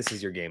then like this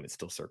is your game. It's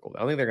still circled.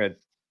 I don't think they're going to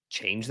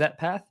change that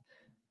path.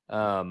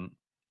 So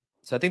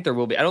I think there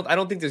will be. I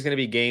don't think there's going to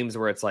be games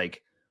where it's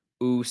like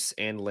Oos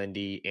and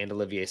Lindy and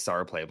Olivier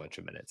Sarr play a bunch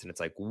of minutes, and it's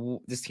like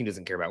this team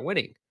doesn't care about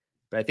winning.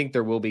 But I think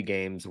there will be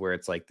games where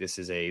it's like this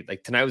is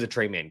like tonight was a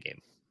Trey Mann game.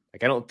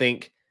 Like I don't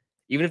think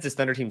even if this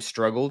Thunder team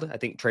struggled, I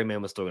think Trey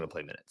Mann was still going to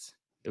play minutes.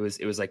 It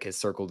was like his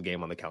circled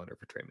game on the calendar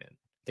for Trey Mann.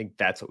 I think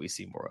that's what we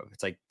see more of.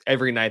 It's like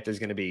every night there's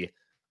going to be,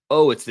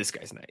 oh, it's this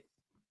guy's night.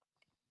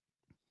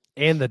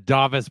 And the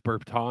Davis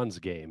Bertans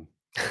game.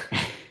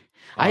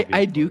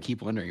 I do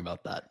keep wondering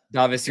about that.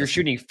 Davis, you're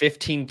shooting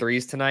 15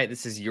 threes tonight.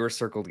 This is your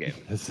circled game.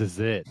 This is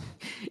it.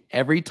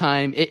 Every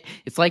time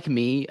it's like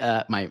me.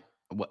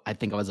 I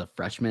think I was a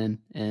freshman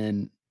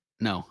and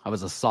no, I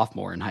was a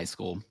sophomore in high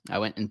school. I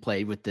went and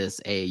played with this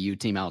AAU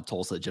team out of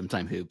Tulsa, Gym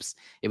Time Hoops.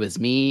 It was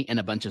me and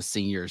a bunch of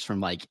seniors from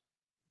like,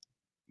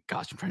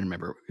 gosh, I'm trying to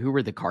remember who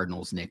were the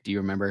Cardinals. Nick, do you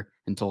remember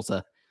in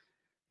Tulsa?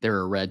 They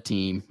were a red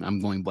team.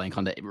 I'm going blank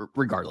on that.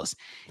 Regardless,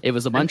 it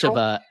was a bunch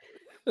of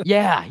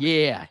yeah.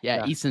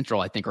 East Central,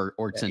 I think, or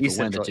Central. East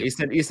Central.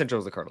 East Central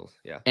is the Cardinals.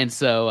 Yeah. And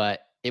so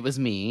it was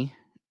me,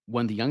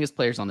 one of the youngest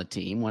players on the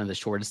team, one of the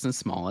shortest and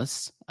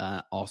smallest.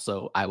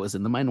 Also, I was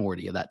in the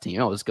minority of that team.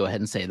 I'll just go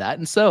ahead and say that.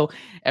 And so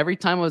every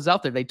time I was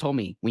out there, they told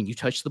me, when you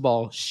touch the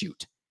ball,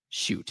 shoot.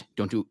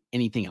 Don't do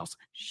anything else.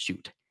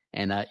 Shoot.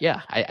 And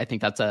I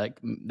think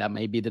that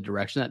may be the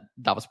direction that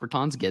Davis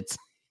Bertans gets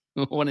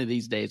one of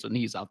these days when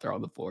he's out there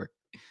on the floor.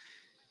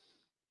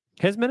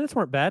 His minutes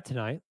weren't bad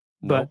tonight,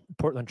 but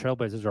Portland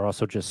Trailblazers are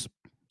also just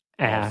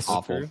ass.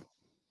 Awful.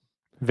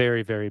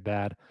 Very, very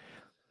bad.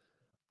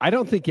 I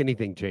don't think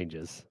anything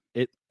changes.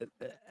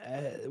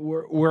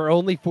 We're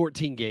only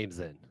 14 games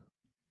in,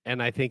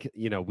 and I think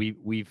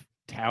we've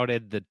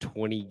touted the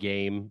 20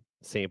 game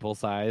sample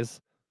size.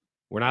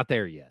 We're not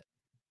there yet.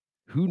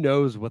 Who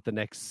knows what the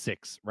next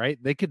 6?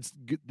 Right? They could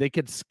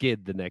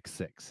skid the next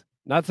 6.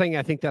 Not saying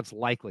I think that's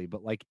likely,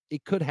 but like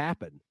it could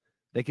happen.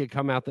 They could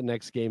come out the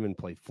next game and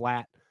play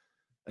flat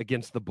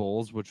against the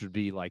Bulls, which would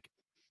be like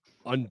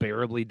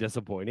unbearably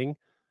disappointing.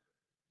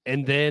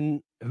 And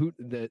then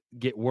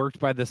get worked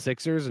by the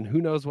Sixers, and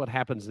who knows what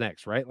happens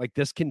next, right? Like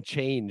this can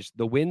change.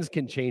 The winds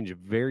can change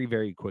very,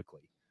 very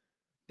quickly.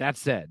 That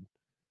said,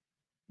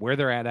 where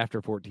they're at after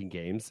 14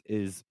 games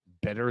is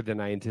better than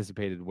I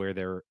anticipated where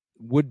they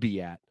would be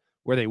at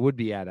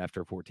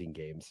after 14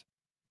 games.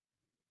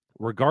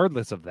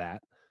 Regardless of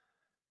that,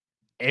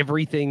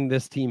 everything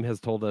this team has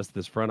told us,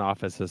 this front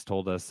office has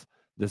told us,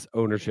 this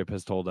ownership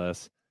has told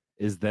us,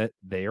 is that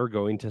they are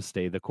going to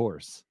stay the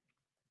course.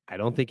 I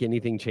don't think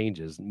anything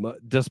changes.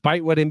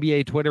 Despite what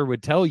NBA Twitter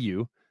would tell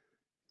you,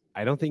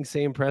 I don't think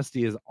Sam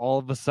Presti is all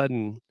of a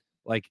sudden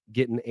like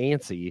getting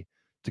antsy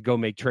to go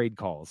make trade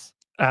calls.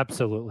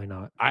 Absolutely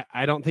not.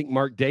 I don't think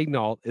Mark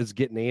Daignault is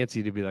getting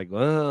antsy to be like,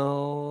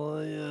 well,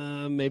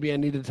 maybe I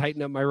need to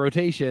tighten up my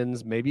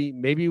rotations. Maybe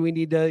we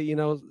need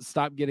to,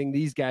 stop getting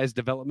these guys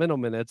developmental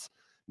minutes.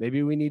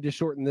 Maybe we need to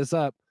shorten this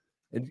up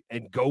and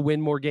go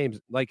win more games.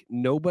 Like,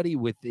 nobody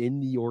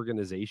within the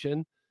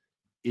organization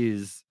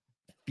is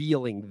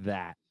feeling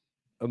that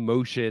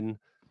emotion.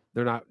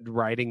 They're not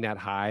riding that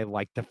high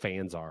like the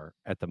fans are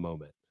at the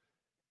moment.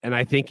 And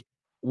I think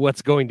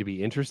what's going to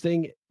be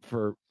interesting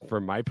from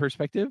my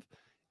perspective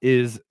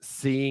is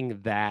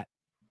seeing that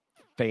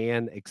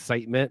fan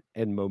excitement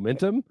and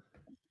momentum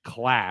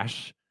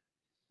clash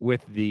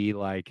with the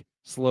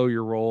slow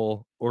your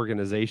roll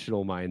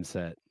organizational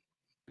mindset,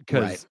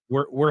 because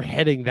we're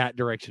heading that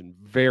direction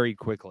very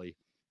quickly.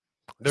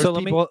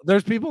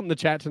 There's people in the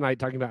chat tonight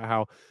talking about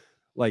how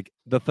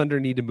the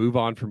Thunder need to move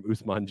on from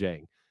Ousmane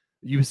Dieng.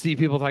 You see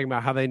people talking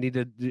about how they need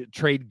to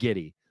trade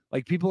Giddey.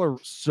 People are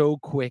so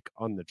quick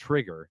on the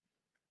trigger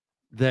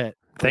that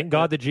thank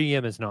God the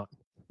GM is not.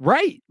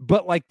 Right.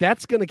 But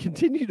that's going to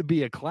continue to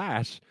be a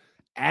clash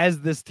as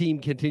this team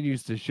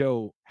continues to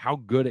show how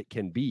good it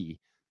can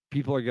be.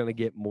 People are going to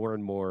get more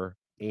and more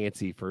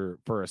antsy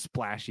for a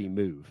splashy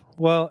move.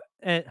 Well,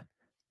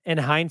 in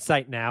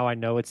hindsight now, I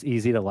know it's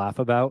easy to laugh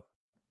about,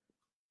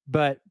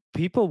 but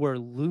people were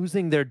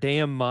losing their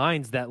damn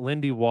minds that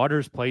Lindy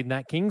Waters played in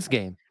that Kings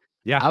game.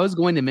 Yeah. I was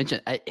going to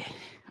mention, I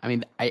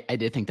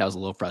did think that was a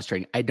little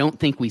frustrating. I don't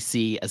think we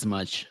see as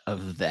much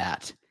of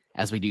that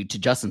as we do, to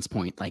Justin's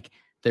point.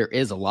 There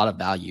is a lot of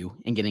value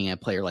in getting a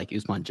player like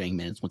Ousmane Dieng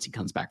minutes once he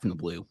comes back from the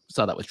blue.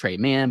 Saw that with Trey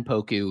Mann,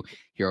 Poku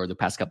here over the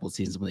past couple of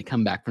seasons when they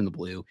come back from the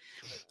blue.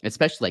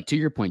 Especially to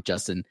your point,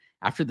 Justin,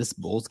 after this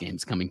Bulls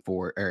game's coming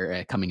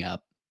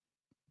up,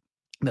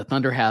 the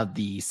Thunder have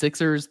the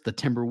Sixers, the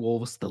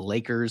Timberwolves, the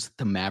Lakers,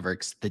 the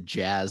Mavericks, the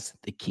Jazz,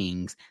 the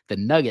Kings, the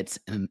Nuggets,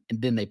 and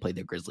then they play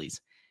the Grizzlies.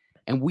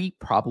 And we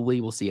probably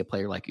will see a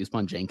player like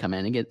Ousmane Dieng come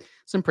in and get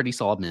some pretty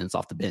solid minutes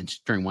off the bench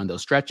during one of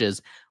those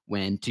stretches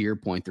when, to your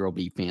point, there will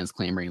be fans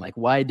clamoring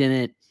why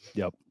didn't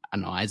I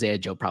don't know, Isaiah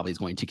Joe probably is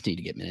going to continue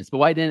to get minutes, but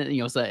why didn't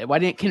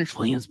Kenrich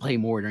Williams play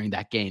more during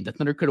that game? The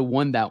Thunder could have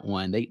won that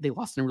one. They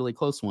lost in a really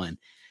close one.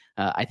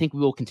 I think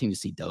we will continue to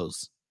see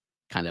those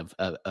kind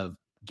of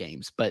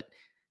games, but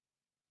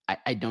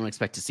I don't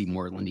expect to see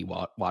more Lindy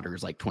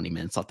Waters 20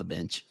 minutes off the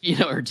bench,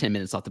 or 10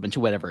 minutes off the bench,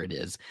 or whatever it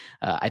is.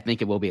 I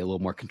think it will be a little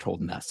more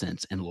controlled in that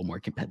sense and a little more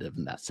competitive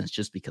in that sense,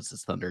 just because the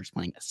Thunder is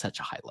playing at such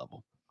a high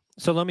level.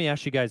 So let me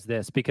ask you guys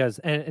this, because,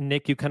 and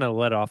Nick, you kind of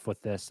led off with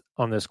this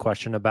on this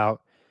question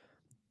about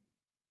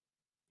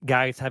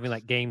guys having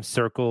games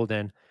circled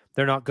and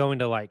they're not going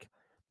to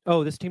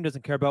oh, this team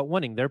doesn't care about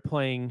winning. They're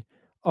playing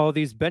all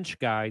these bench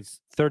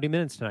guys 30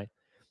 minutes tonight.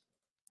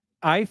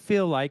 I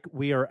feel like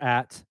we are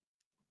at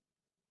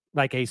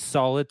a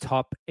solid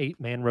top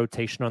 8-man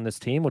rotation on this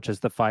team, which is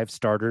the 5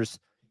 starters: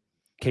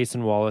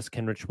 Cason Wallace,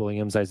 Kenrich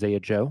Williams, Isaiah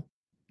Joe.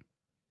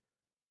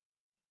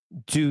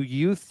 Do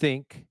you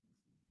think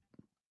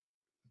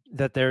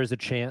that there is a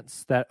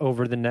chance that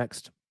over the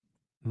next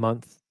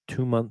month,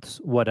 2 months,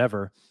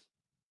 whatever,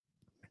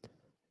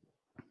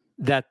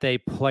 that they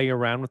play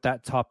around with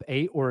that top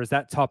 8, or is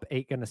that top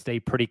 8 going to stay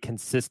pretty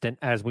consistent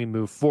as we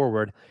move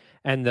forward?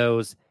 And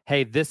those,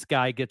 hey, this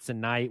guy gets a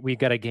night, we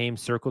got a game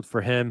circled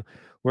for him,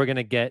 we're going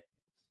to get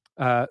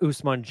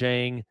Ousmane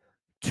Dieng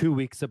 2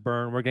 weeks of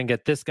burn, we're going to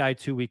get this guy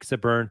 2 weeks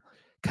of burn,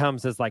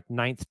 comes as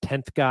 9th,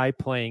 10th guy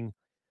playing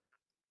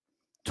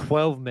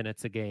 12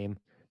 minutes a game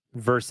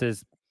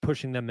versus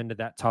pushing them into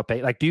that top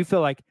 8. Do you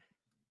feel like,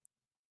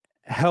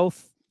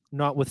 health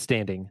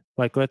notwithstanding,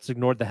 let's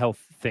ignore the health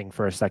thing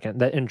for a second,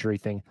 the injury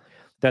thing,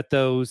 that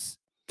those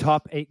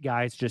top 8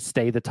 guys just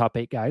stay the top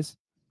 8 guys?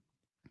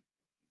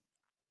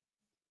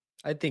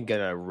 I think on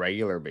a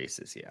regular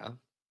basis, yeah.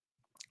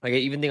 I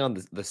even think on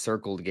the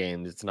circled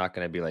games, it's not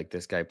going to be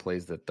this guy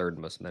plays the 3rd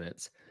most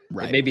minutes.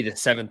 Right. Maybe the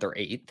 7th or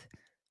 8th.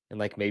 And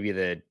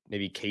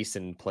maybe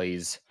Cason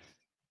plays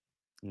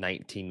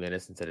 19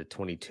 minutes instead of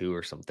 22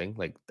 or something.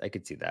 I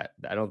could see that.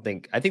 I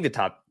think the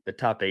top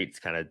 8's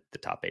kind of the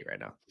top 8 right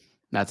now.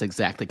 That's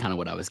exactly kind of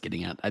what I was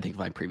getting at. I think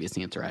my previous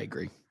answer, I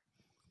agree.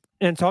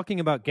 And talking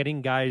about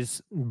getting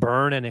guys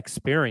burn and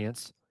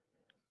experience,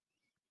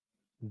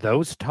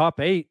 those top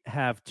 8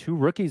 have 2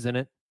 rookies in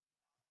it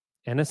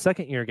and a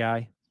second-year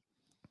guy.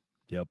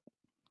 Yep.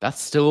 That's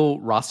still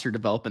roster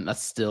development.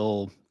 That's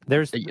still,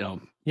 there's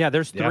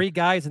 3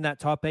 guys in that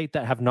top 8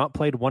 that have not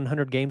played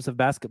 100 games of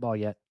basketball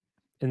yet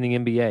in the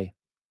NBA.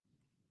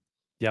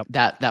 Yep.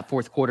 That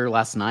fourth quarter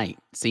last night,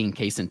 seeing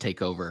Cason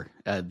take over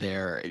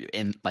there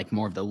in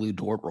more of the Lou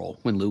Dort role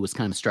when Lou was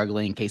kind of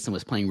struggling, Cason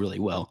was playing really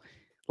well.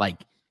 I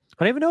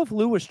don't even know if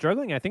Lou was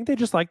struggling. I think they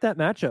just liked that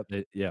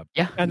matchup. Yeah.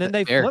 And then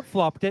they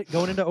flip-flopped it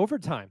going into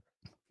overtime.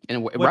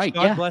 And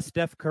God bless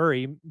Steph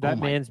Curry. That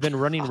man's been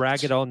running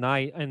ragged all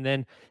night. And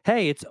then,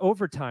 hey, it's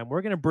overtime.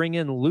 We're going to bring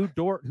in Lou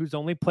Dort, who's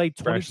only played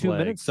 22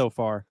 minutes so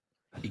far.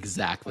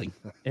 Exactly.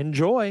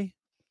 Enjoy.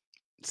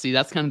 See,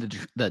 that's kind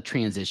of the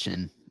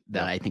transition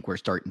that I think we're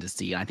starting to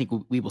see. And I think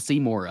we will see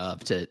more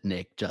of, to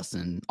Nick,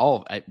 Justin,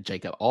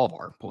 Jacob, all of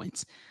our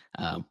points,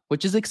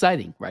 which is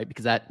exciting, right?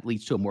 Because that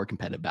leads to a more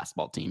competitive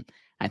basketball team.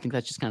 I think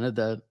that's just kind of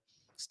the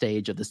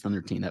stage of this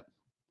Thunder team that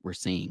we're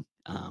seeing.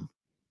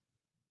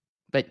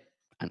 But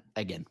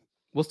again,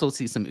 we'll still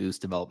see some Oos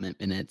development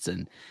minutes.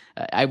 And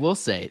I will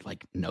say,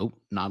 like, nope,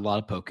 not a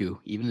lot of Poku,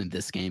 even in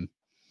this game.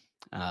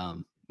 We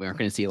aren't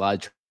going to see a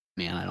lot of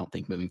man, I don't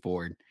think, moving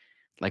forward.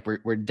 Like,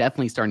 we're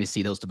definitely starting to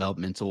see those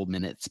developmental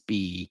minutes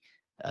be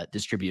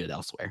distributed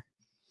elsewhere.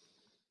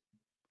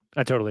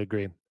 I totally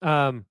agree.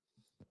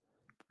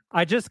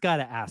 I just got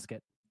to ask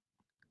it.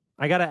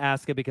 I got to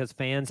ask it because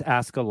fans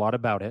ask a lot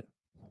about it.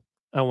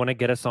 I want to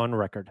get us on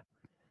record.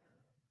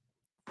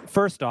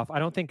 First off, I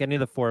don't think any of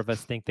the four of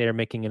us think they are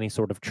making any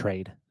sort of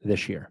trade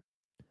this year.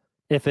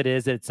 If it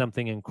is, it's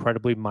something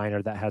incredibly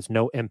minor that has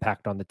no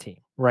impact on the team,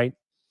 right?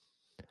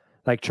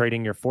 Like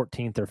trading your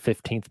 14th or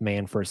 15th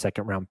man for a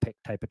second round pick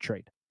type of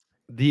trade.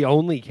 The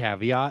only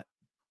caveat,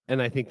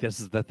 and I think this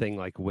is the thing,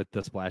 like with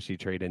the splashy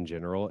trade in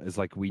general, is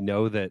like we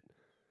know that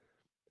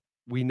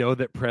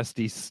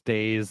Presti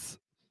stays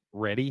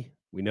ready.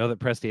 We know that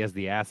Presti has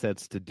the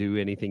assets to do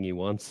anything he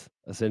wants,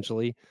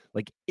 essentially.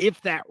 Like,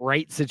 if that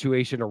right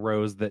situation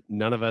arose that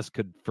none of us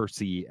could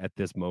foresee at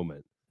this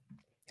moment,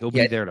 he'll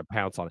be there to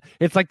pounce on it.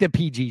 It's like the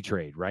PG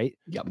trade, right?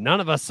 Yep. None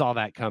of us saw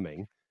that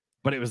coming,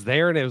 but it was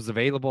there and it was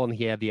available and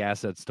he had the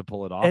assets to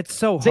pull it off. It's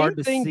so Same hard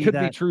to thing see could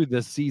that. be true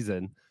this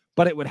season,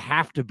 but it would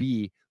have to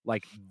be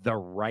like the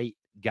right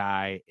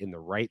guy in the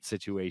right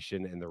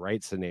situation in the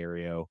right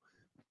scenario.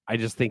 I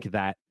just think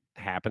that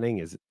happening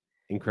is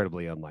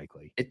incredibly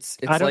unlikely.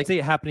 I don't see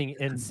it happening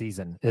in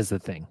season is the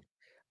thing.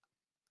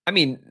 I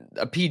mean,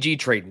 a PG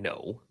trade,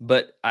 no,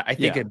 but I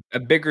think a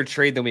bigger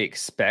trade than we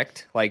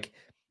expect. Like,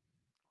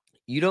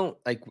 you don't,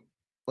 like,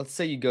 let's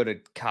say you go to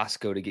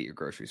Costco to get your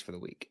groceries for the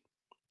week,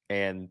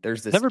 and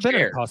there's this Never chair.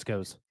 been in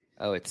Costco's.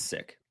 Oh, it's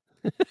sick.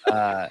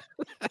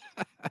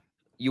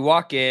 You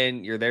walk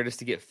in, you're there just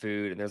to get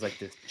food, and there's like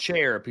this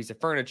chair, a piece of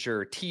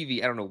furniture,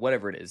 TV, I don't know,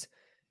 whatever it is,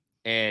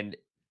 and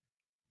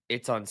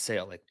it's on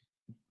sale. Like,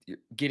 you're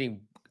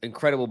getting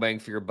incredible bang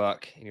for your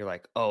buck, and you're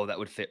like, oh, that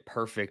would fit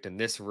perfect in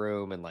this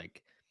room, and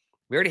like,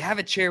 we already have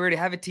a chair, we already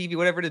have a TV,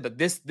 whatever it is, but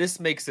this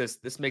makes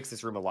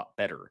this room a lot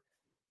better.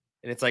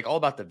 And it's like all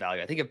about the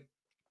value. I think if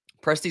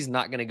Presti's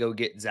not going to go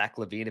get Zach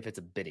LaVine if it's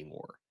a bidding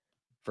war,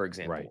 for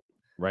example.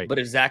 Right. But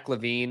if Zach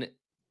LaVine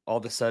all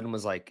of a sudden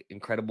was like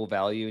incredible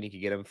value and you could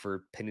get him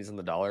for pennies on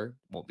the dollar,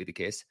 won't be the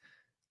case.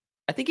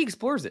 I think he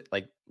explores it.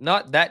 Like,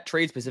 not that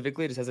trade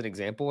specifically, just as an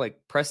example. Like,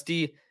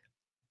 Presti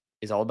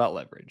is all about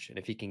leverage. And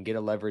if he can get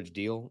a leverage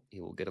deal,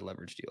 he will get a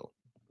leverage deal.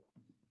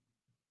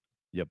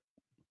 Yep.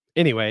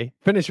 Anyway,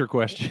 finish your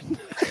question.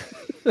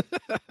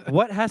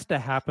 What has to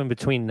happen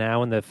between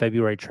now and the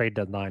February trade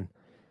deadline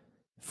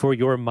for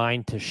your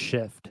mind to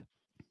shift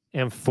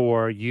and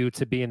for you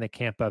to be in the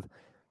camp of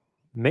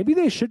maybe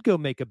they should go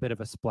make a bit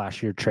of a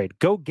splashier trade?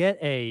 Go get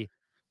a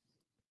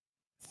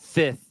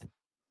 5th,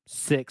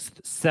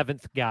 6th,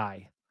 7th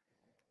guy,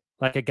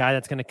 like a guy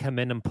that's going to come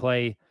in and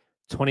play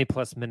 20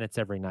 plus minutes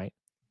every night.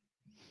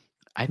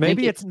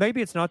 Maybe it's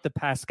not the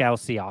Pascal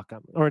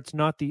Siakam, or it's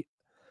not the,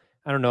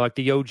 I don't know, like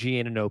the OG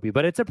Anunoby,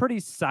 but it's a pretty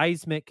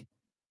seismic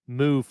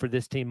move for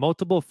this team.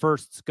 Multiple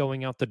firsts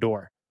going out the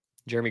door.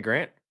 Jeremy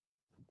Grant.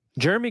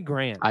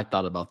 I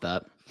thought about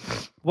that.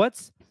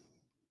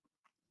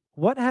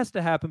 What has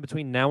to happen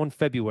between now and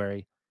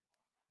February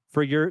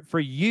for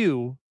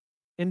you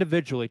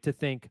individually to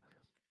think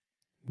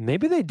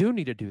maybe they do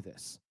need to do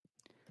this?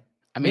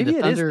 I mean, maybe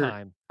the Thunder it is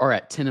time. Are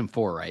at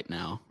 10-4 right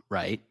now,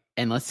 right?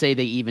 And let's say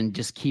they even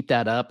just keep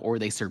that up, or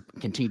they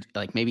continue,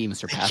 like maybe even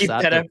surpass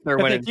that. If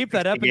they keep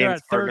that up and they're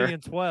at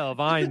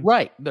 30-12,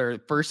 right. They're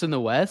first in the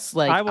West.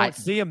 Like, I won't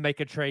see them make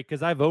a trade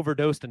because I've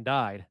overdosed and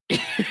died.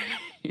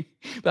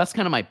 That's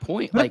kind of my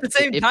point. But like, at the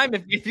same time,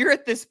 if you're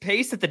at this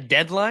pace at the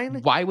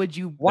deadline, why would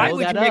you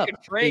make a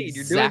trade? Exactly.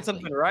 You're doing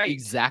something right.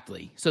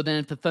 Exactly. So then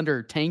if the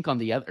Thunder tank on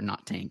the other,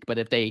 not tank, but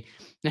if they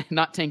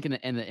not tank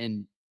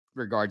in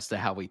regards to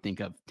how we think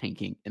of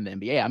tanking in the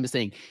NBA, I'm just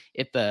saying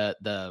if the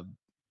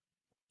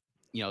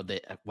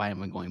why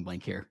am I going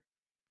blank here?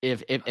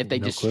 If they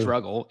just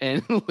struggle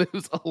and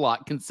lose a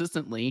lot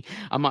consistently,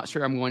 I'm not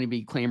sure I'm going to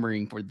be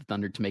clamoring for the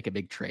Thunder to make a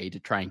big trade to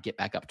try and get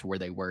back up to where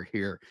they were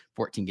here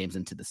 14 games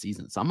into the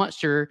season. So I'm not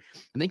sure.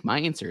 I think my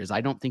answer is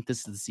I don't think this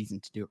is the season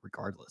to do it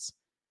regardless.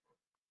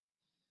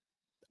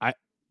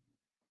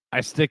 I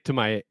stick to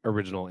my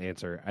original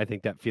answer. I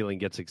think that feeling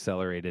gets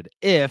accelerated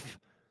if,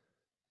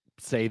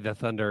 say, the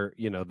Thunder,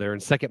 they're in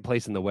second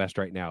place in the West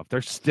right now. If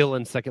they're still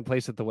in second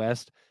place at the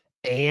West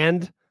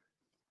and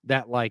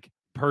that like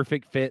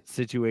perfect fit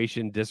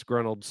situation,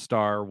 disgruntled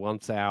star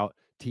wants out,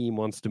 team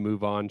wants to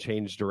move on,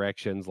 change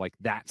directions, like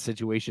that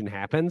situation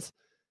happens,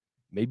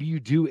 maybe you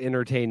do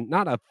entertain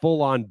not a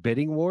full-on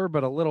bidding war,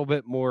 but a little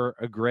bit more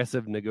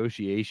aggressive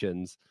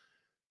negotiations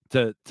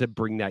to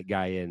bring that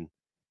guy in.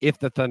 If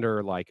the Thunder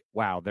are like,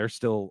 wow, they're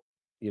still,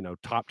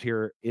 top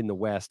tier in the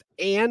West,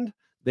 and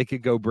they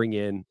could go bring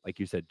in, like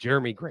you said,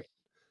 Jeremy Grant,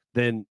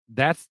 then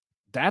that's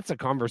that's a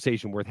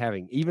conversation worth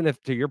having. Even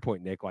if, to your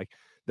point, Nick, like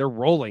they're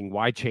rolling,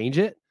 why change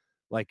it?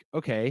 Like,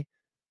 okay,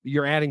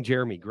 you're adding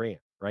Jeremy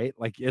Grant, right?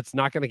 Like it's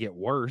not going to get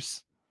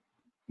worse,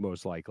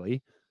 most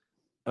likely.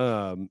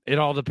 It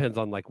all depends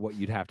on like what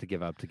you'd have to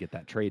give up to get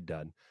that trade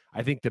done.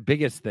 I think the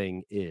biggest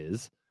thing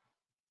is,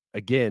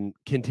 again,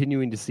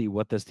 continuing to see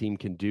what this team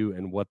can do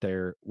and what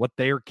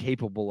they're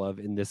capable of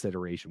in this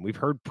iteration. We've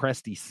heard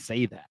Presti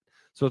say that.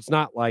 So it's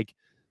not like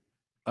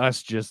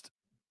us just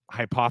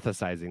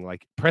hypothesizing.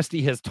 Like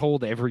Presti has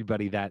told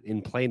everybody that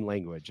in plain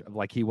language of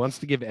like he wants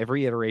to give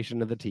every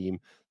iteration of the team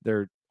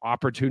their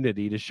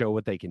opportunity to show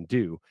what they can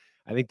do.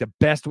 I think the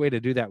best way to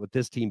do that with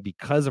this team,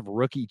 because of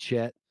rookie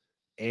Chet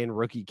and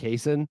rookie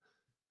Kaysen,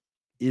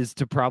 is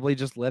to probably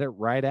just let it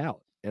ride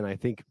out. And I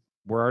think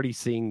we're already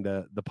seeing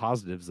the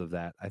positives of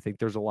that. I think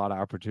there's a lot of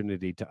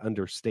opportunity to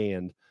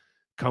understand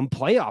come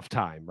playoff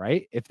time,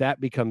 right? If that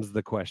becomes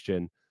the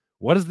question,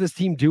 what does this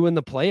team do in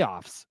the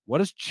playoffs? What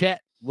does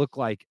Chet look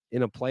like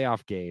in a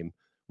playoff game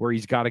where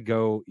he's got to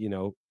go,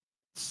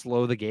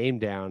 slow the game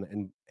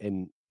down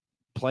and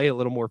play a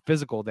little more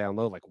physical down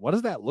low? Like, what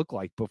does that look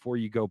like before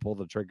you go pull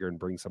the trigger and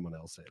bring someone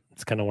else in?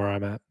 It's kind of where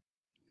I'm at.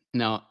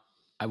 Now,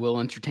 I will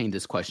entertain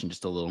this question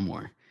just a little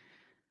more.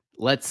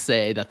 Let's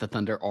say that the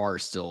Thunder are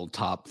still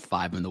top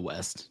 5 in the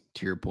West.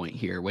 To your point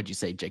here, what'd you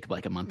say, Jacob,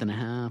 like a month and a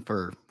half?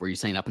 Or were you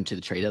saying up into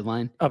the trade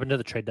deadline? Up into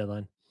the trade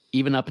deadline.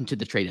 Even up into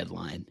the trade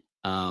deadline.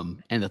 And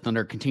the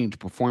Thunder continue to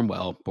perform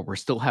well, but we're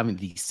still having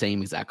the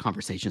same exact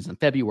conversations in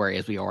February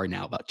as we are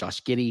now about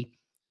Josh Giddey.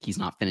 He's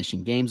not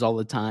finishing games all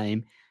the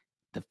time.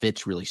 The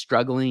fit's really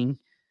struggling.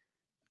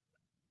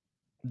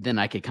 Then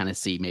I could kind of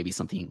see maybe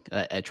something,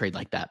 a trade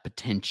like that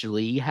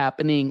potentially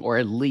happening, or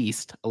at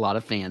least a lot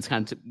of fans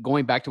kind of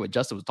going back to what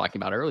Justin was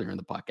talking about earlier in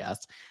the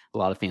podcast, a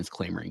lot of fans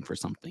clamoring for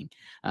something.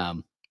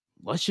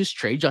 Let's just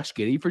trade Josh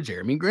Giddey for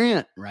Jeremy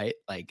Grant, right?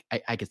 Like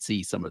I could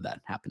see some of that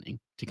happening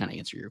to kind of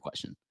answer your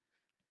question.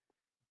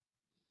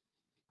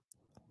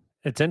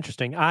 It's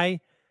interesting.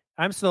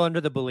 I'm still under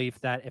the belief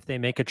that if they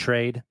make a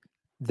trade,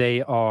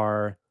 they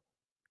are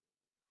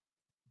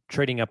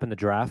trading up in the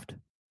draft.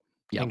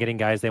 And getting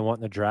guys they want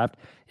in the draft.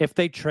 If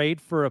they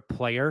trade for a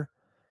player,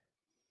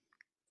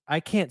 I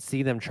can't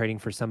see them trading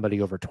for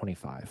somebody over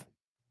 25.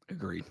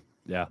 Agreed.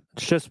 Yeah.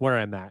 It's just where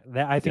I'm at.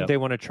 I think they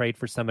want to trade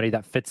for somebody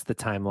that fits the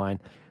timeline.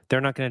 They're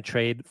not going to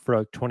trade for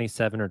a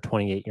 27 or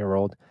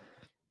 28-year-old.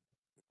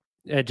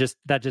 That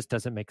just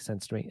doesn't make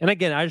sense to me. And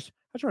again, I just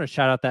want to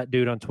shout out that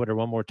dude on Twitter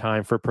one more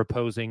time for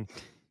proposing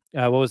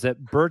what was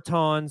it?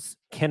 Bertans,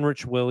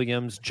 Kenrich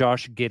Williams,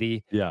 Josh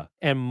Giddey,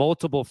 and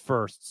multiple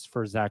firsts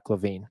for Zach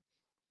LaVine.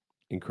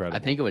 Incredible. I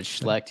think it was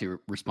Schlecht who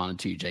responded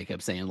to you,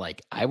 Jacob, saying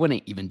like, I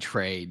wouldn't even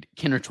trade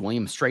Kenrich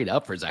Williams straight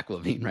up for Zach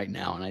LaVine right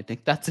now. And I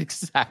think that's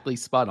exactly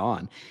spot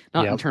on.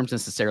 Not in terms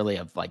necessarily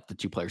of like the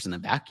two players in the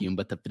vacuum,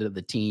 but the fit of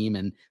the team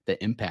and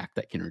the impact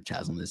that Kenrich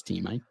has on this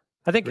team.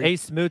 I think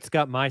Ace Smoot's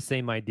got my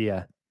same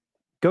idea.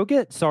 Go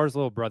get Sarr's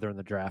little brother in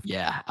the draft.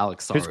 Yeah,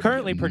 Alex Sarr. Who's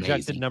currently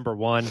projected number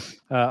 1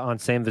 on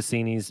Sam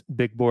Vecini's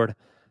big board.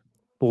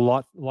 A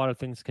lot of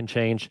things can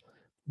change.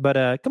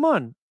 But come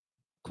on,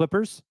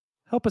 Clippers.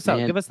 Help us out.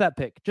 Give us that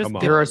pick.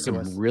 There are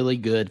some really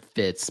good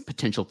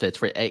potential fits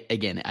for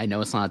again. I know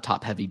it's not a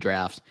top heavy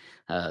draft.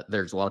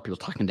 There's a lot of people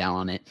talking down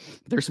on it.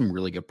 There's some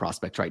really good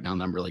prospects right now,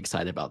 and I'm really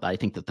excited about that. I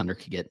think the Thunder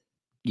could get,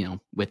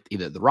 with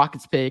either the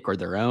Rockets pick or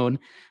their own,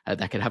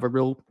 that could have a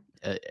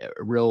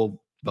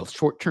real both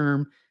short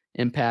term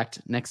impact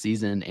next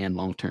season and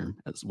long term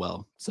as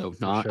well. So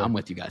I'm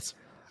with you guys.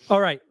 All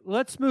right,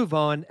 let's move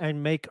on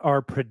and make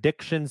our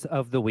predictions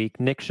of the week.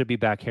 Nick should be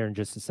back here in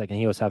just a second.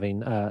 He was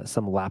having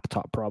some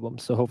laptop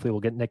problems, so hopefully we'll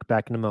get Nick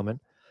back in a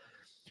moment.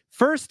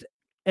 First,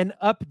 an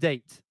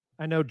update.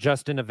 I know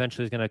Justin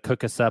eventually is going to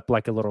cook us up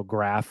like a little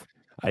graph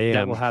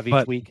that we'll have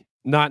each week.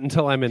 Not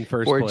until I'm in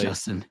first place.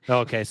 Justin.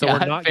 Okay, so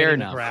we're not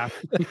getting a graph.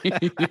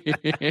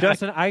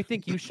 Justin, I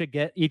think you should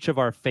get each of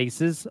our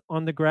faces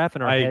on the graph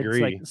and our heads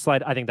agree. like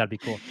slide. I think that'd be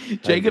cool.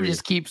 Jacob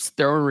just keeps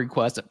throwing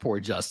requests at poor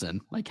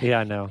Justin. Yeah,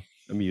 I know.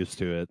 I'm used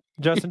to it.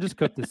 Justin, just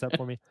cook this up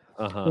for me.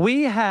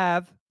 We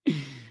have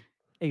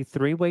a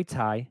 3-way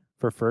tie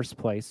for first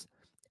place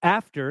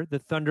after the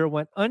Thunder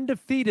went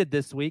undefeated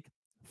this week.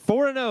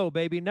 4-0,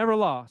 baby. Never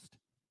lost.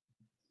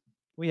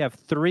 We have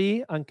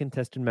 3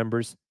 uncontested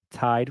members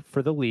tied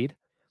for the lead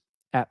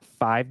at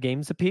 5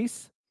 games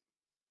apiece,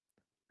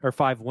 or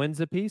 5 wins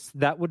apiece.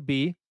 That would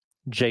be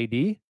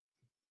JD,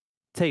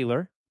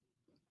 Taylor,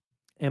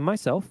 and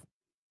myself.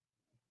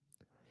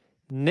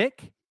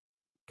 Nick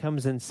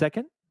comes in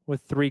second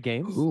with 3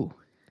 games. Ooh.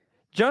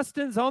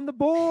 Justin's on the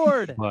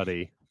board.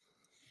 Buddy.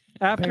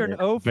 After an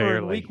 0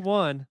 for week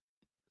 1,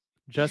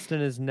 Justin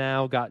has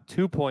now got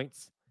 2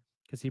 points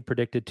because he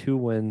predicted 2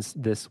 wins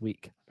this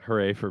week.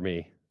 Hooray for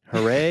me.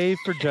 Hooray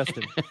for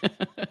Justin.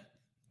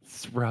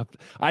 It's rough.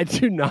 I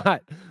do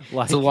not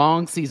like. It's a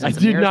long season. I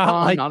do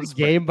not like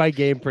game by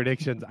game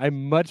predictions. I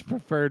much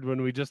preferred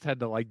when we just had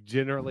to like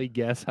generally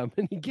guess how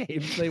many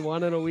games they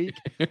won in a week.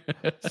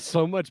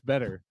 So much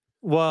better.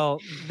 Well,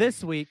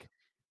 this week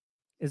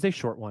is a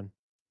short one.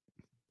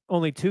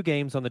 only 2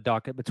 games on the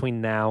docket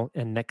between now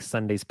and next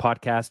Sunday's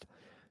podcast.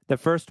 The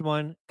first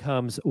one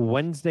comes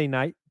Wednesday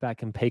night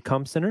back in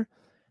Paycom Center.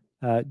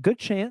 Good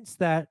chance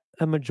that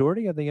a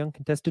majority of the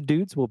uncontested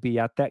dudes will be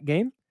at that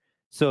game.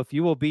 So if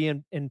you will be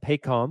in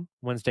Paycom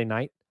Wednesday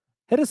night,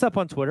 hit us up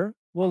on Twitter.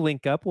 We'll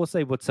link up. We'll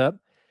say what's up.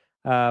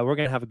 We're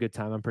going to have a good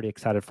time. I'm pretty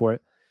excited for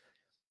it.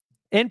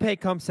 In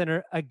Paycom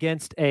Center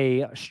against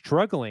a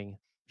struggling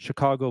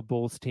Chicago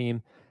Bulls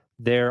team,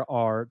 there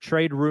are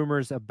trade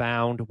rumors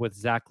abound with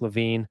Zach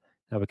LaVine.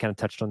 We kind of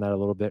touched on that a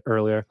little bit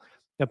earlier.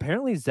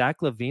 Apparently, Zach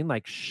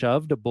LaVine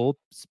shoved a Bulls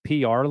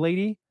PR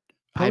lady.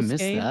 I missed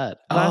that.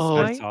 Last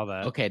night. I saw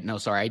that. Okay, no,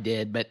 sorry, I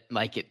did, but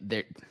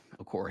there,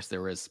 of course,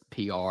 there was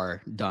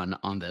PR done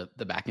on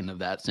the back end of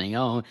that, saying,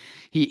 "Oh,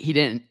 he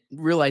didn't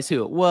realize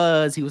who it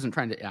was. He wasn't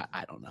trying to."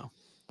 I don't know.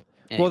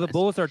 Anyways. Well, the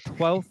Bulls are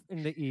 12th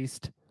in the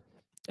East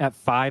at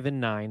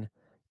 5-9,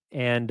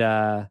 and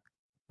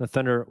the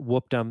Thunder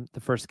whooped them the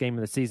first game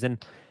of the season.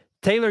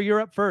 Taylor, you're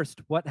up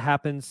first. What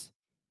happens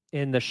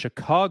in the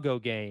Chicago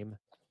game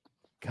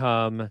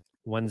come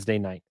Wednesday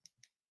night?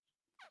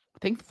 I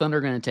think the Thunder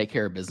are going to take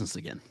care of business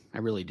again. I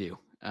really do.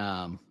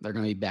 They're going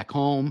to be back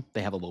home.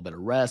 They have a little bit of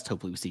rest.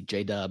 Hopefully we see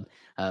J-Dub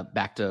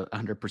back to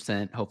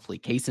 100%. Hopefully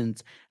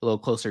Kaysen's a little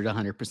closer to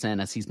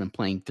 100% as he's been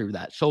playing through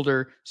that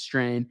shoulder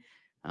strain.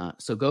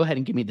 So go ahead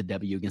and give me the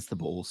W against the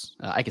Bulls.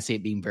 I can see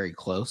it being very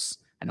close.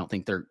 I don't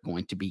think they're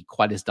going to be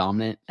quite as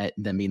dominant at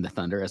them being the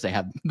Thunder as they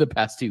have the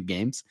past 2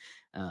 games.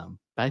 But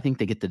I think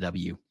they get the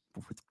W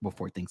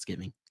before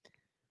Thanksgiving.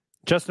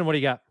 Justin, what do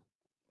you got?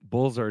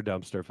 Bulls are a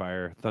dumpster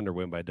fire. Thunder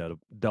win by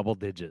double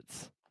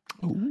digits.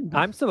 Ooh.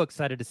 I'm so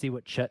excited to see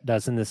what Chet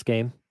does in this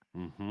game.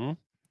 Mm-hmm.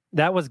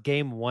 That was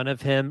game 1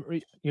 of him.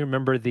 You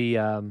remember the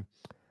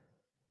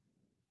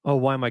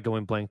why am I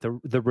going blank?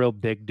 The real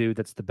big dude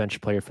that's the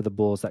bench player for the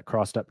Bulls that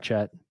crossed up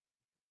Chet.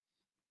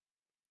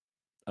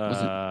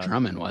 Wasn't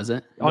Drummond, was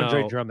it?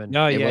 Andre Drummond.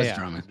 No, It yeah, was yeah.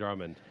 Drummond.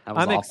 Drummond. That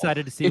was I'm awful.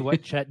 excited to see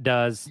what Chet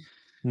does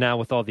now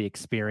with all the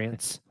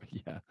experience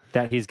Yeah.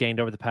 that he's gained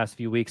over the past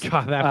few weeks.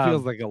 God, that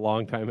feels like a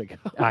long time ago.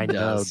 I It know,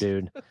 does.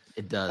 dude.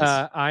 It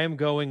does. I am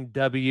going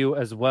W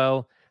as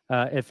well.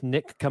 If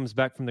Nick comes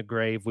back from the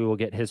grave, we will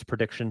get his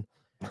prediction.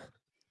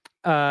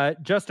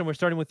 Justin, we're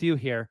starting with you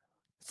here.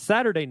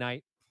 Saturday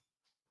night,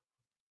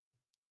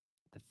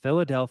 the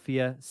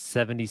Philadelphia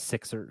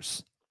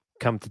 76ers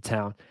come to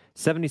town.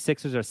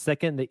 76ers are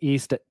second in the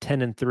East at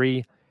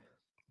 10-3.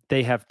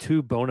 They have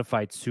 2 bona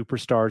fide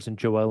superstars in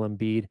Joel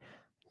Embiid,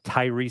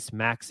 Tyrese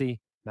Maxey.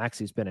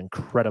 Maxey's been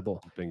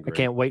incredible. Been I great.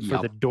 can't wait for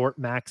Yep. the Dort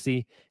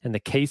Maxey and the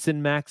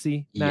Kaysen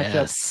Maxey matchup.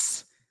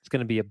 Yes. It's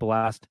going to be a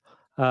blast.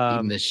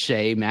 Even the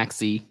Shea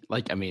Maxey,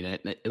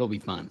 it'll be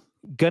fun.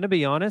 Gonna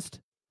be honest,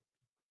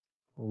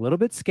 a little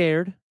bit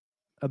scared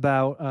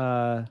about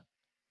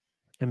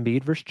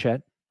Embiid versus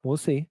Chet. We'll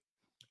see.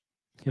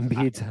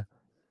 Embiid's a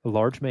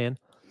large man.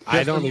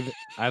 I don't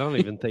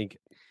even think.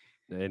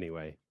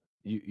 Anyway,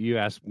 you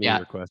asked me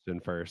your question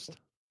first.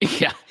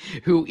 Yeah.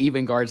 Who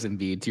even guards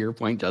Embiid? To your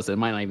point, Justin, it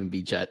might not even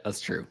be Chet. That's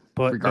true.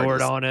 Put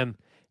Regardless. Dort on him.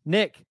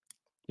 Nick,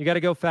 you got to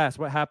go fast.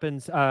 What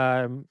happens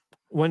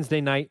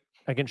Wednesday night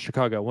against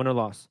Chicago? Win or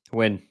loss?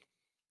 Win.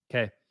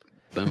 Okay.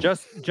 Boom.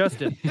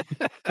 Justin,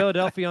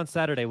 Philadelphia on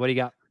Saturday. What do you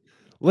got?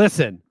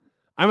 Listen,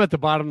 I'm at the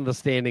bottom of the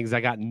standings.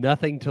 I got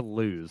nothing to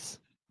lose.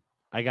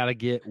 I got to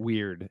get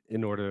weird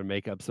in order to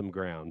make up some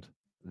ground.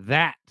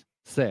 That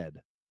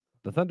said,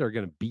 the Thunder are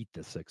going to beat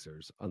the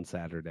Sixers on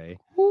Saturday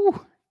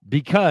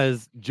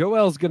because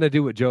Joel's going to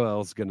do what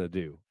Joel's going to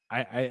do.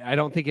 I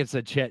don't think it's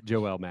a Chet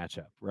Joel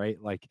matchup, right?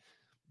 Like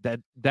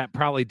that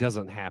probably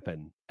doesn't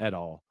happen at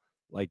all.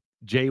 Like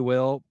Jay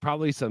Will,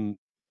 probably some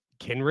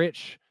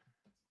Kenrich,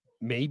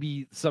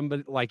 maybe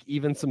somebody like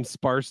even some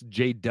sparse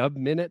J-Dub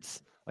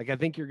minutes. Like I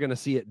think you're going to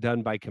see it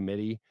done by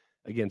committee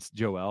against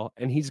Joel,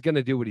 and he's going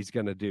to do what he's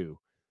going to do.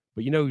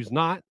 But you know who's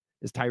not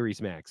is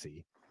Tyrese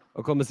Maxey.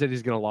 Oklahoma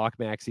City's going to lock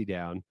Maxey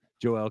down.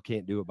 Joel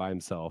can't do it by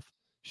himself.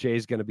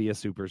 Shea's going to be a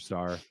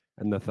superstar,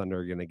 and the Thunder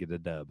are going to get a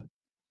dub.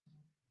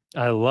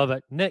 I love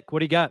it. Nick, what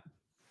do you got?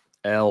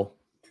 L.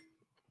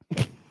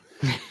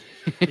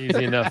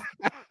 Easy enough.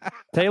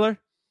 Taylor?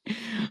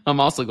 I'm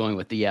also going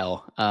with the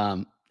L.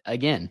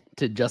 Again,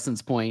 to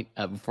Justin's point,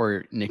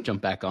 before Nick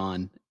jumped back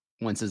on,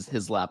 once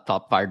his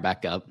laptop fired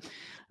back up,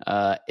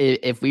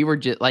 if we were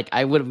just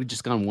I would have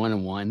just gone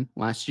 1-1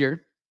 last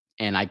year,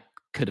 and I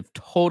could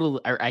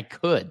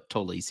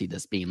totally see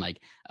this being like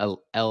a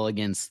L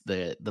against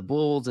the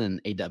Bulls and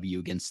a W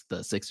against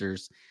the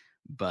Sixers.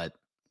 But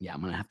yeah,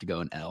 I'm gonna have to go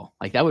an L.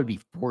 Like that would be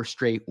 4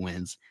 straight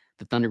wins.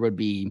 The Thunder would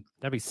be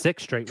That'd be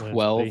 6 straight wins.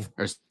 12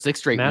 or 6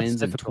 straight Math's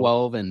wins and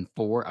difficult.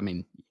 12-4. I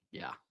mean,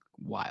 yeah,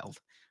 wild.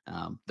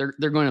 They're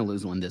going to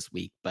lose one this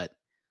week, but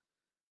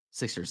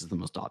Sixers is the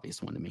most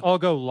obvious one to me. I'll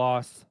go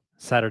loss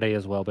Saturday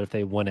as well, but if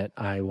they win it,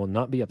 I will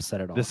not be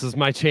upset at all. This is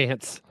my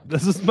chance.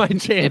 This is my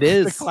chance It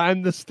is. to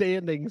climb the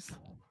standings.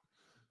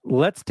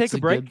 Let's take It's a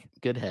break.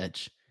 Good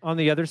hedge. On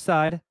the other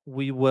side,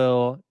 we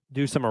will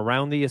do some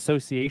around the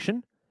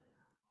association.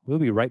 We'll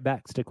be right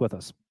back. Stick with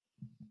us.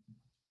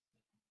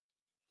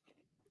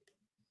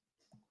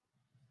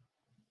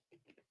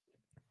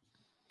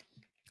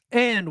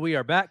 And we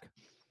are back.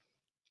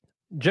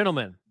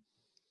 Gentlemen,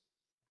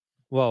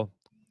 well,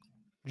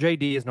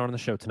 JD is not on the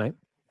show tonight.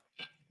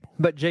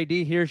 But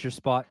JD, here's your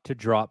spot to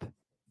drop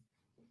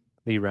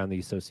the Around the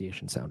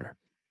Association sounder.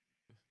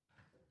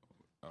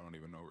 I don't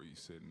even know where you're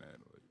sitting at.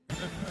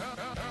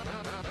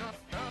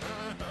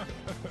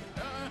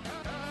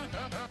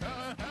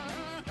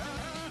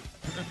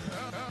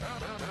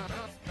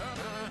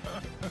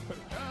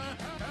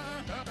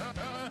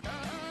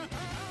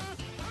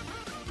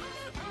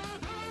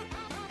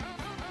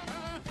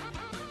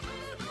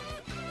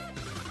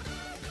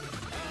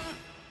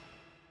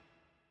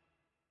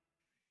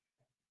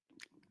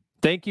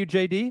 Thank you,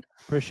 JD.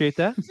 Appreciate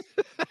that.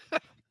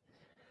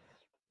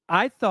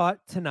 I thought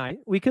tonight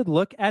we could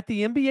look at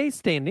the NBA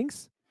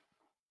standings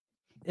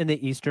in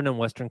the Eastern and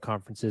Western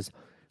conferences.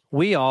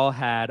 We all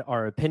had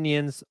our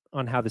opinions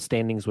on how the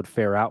standings would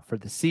fare out for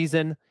the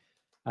season.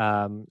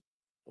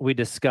 We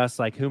discussed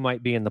like who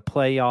might be in the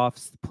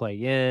playoffs,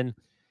 play-in,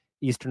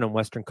 Eastern and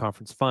Western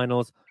Conference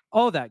finals,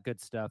 all that good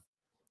stuff.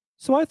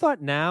 So I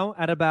thought now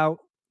at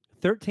about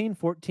 13,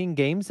 14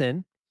 games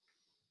in,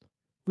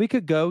 we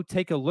could go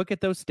take a look at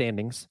those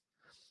standings.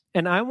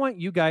 And I want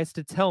you guys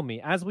to tell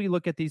me, as we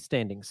look at these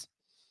standings,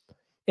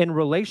 in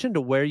relation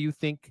to where you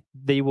think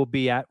they will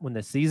be at when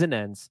the season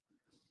ends,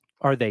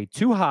 are they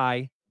too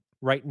high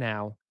right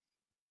now,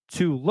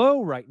 too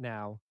low right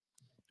now,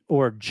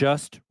 or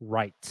just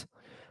right?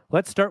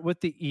 Let's start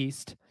with the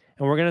East,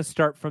 and we're going to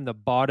start from the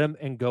bottom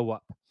and go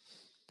up.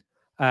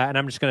 And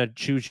I'm just going to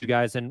choose you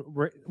guys, and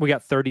we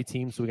got 30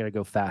 teams, so we're going to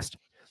go fast.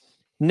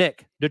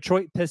 Nick,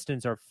 Detroit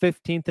Pistons are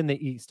 15th in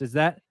the East. Is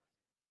that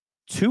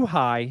too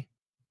high,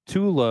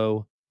 too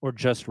low, or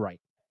just right?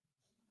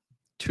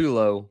 Too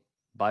low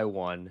by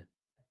 1.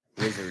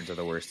 Wizards are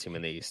the worst team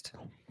in the East.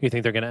 You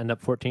think they're going to end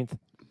up 14th?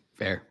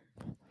 Fair.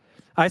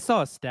 I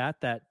saw a stat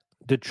that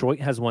Detroit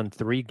has won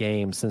 3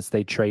 games since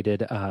they traded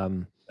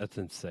That's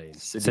insane.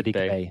 Sadiq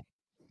Bey.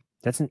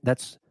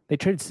 They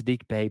traded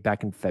Sadiq Bey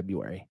back in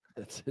February.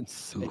 That's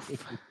insane.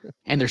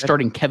 And they're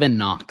starting Kevin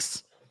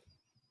Knox.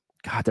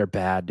 God, they're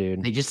bad,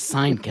 dude. They just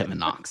signed Kevin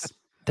Knox.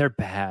 They're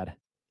bad.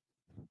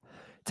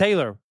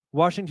 Taylor,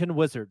 Washington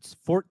Wizards,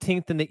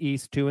 14th in the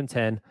East,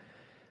 2-10.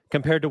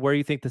 Compared to where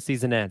you think the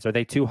season ends, are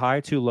they too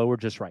high, too low, or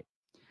just right?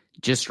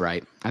 Just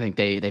right. I think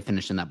they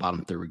finished in that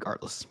bottom 3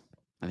 regardless.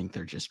 I think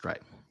they're just right.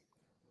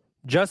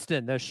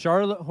 Justin, the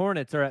Charlotte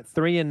Hornets are at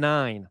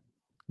 3-9.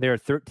 They're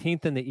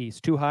 13th in the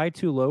East. Too high,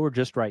 too low, or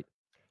just right?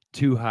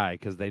 Too high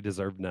because they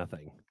deserve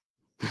nothing.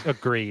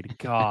 Agreed.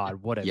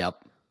 God, what a...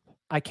 Yep.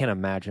 I can't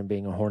imagine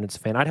being a Hornets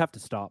fan. I'd have to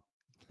stop.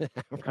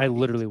 I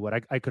literally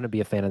would. I couldn't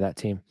be a fan of that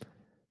team.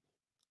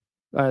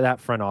 That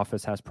front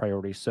office has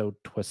priorities so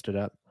twisted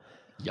up.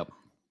 Yep.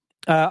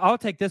 I'll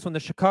take this one. The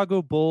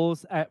Chicago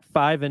Bulls at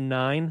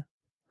 5-9.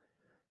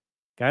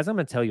 Guys, I'm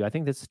going to tell you, I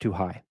think this is too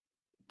high.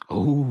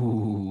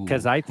 Ooh.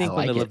 Because I think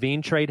when the like it.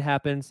 Levine trade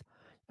happens,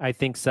 I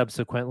think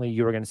subsequently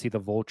you are going to see the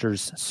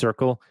Vultures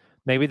circle.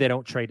 Maybe they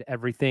don't trade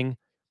everything,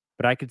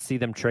 but I could see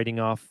them trading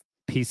off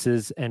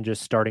pieces and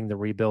just starting the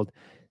rebuild.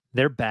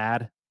 They're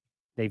bad.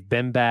 They've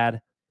been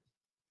bad.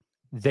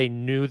 They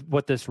knew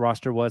what this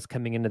roster was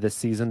coming into this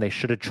season. They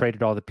should have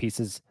traded all the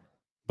pieces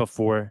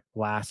before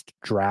last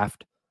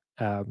draft.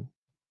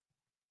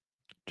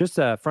 Just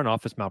a front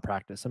office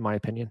malpractice, in my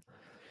opinion.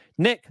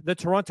 Nick, the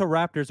Toronto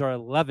Raptors are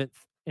 11th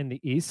in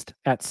the East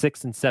at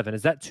 6-7.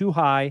 Is that too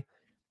high,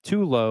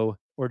 too low,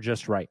 or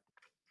just right?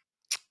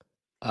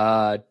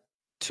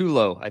 Too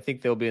low. I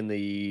think they'll be in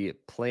the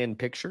play-in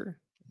picture.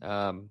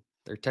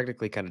 They're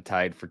technically kind of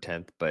tied for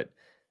 10th, but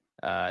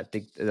I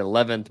think the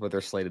 11th, where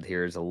they're slated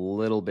here, is a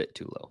little bit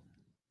too low.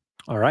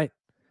 All right.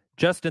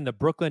 Justin, the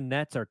Brooklyn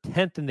Nets are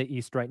 10th in the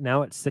East right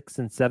now at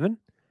 6-7.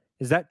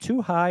 Is that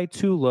too high,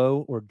 too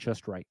low, or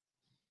just right?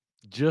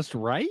 Just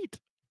right.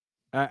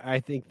 I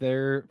think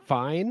they're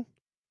fine.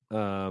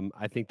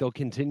 I think they'll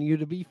continue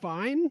to be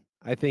fine.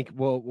 I think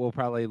we'll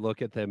probably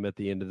look at them at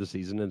the end of the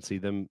season and see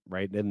them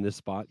right in this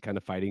spot, kind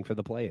of fighting for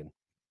the play-in.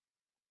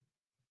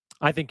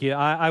 I think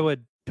I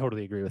would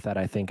totally agree with that.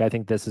 I think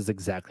this is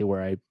exactly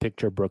where I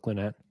picture Brooklyn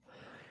at.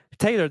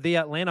 Taylor, the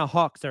Atlanta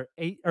Hawks are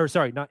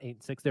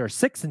 8-6. They're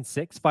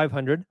 6-6,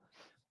 500.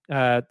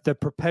 The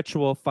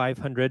perpetual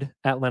 500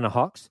 Atlanta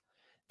Hawks.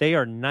 They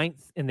are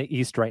 9th in the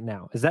East right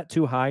now. Is that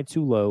too high,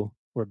 too low,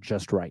 or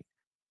just right?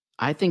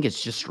 I think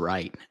it's just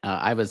right.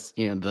 I was,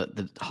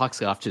 the Hawks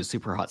got off to a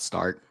super hot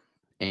start,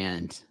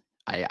 and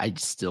I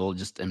still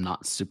just am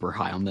not super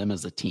high on them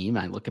as a team.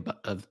 I look at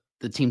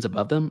the teams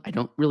above them. I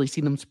don't really see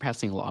them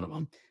surpassing a lot of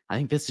them. I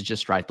think this is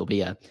just right. They'll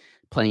be a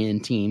play-in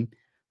team.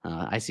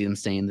 I see them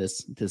staying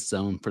this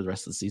zone for the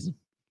rest of the season.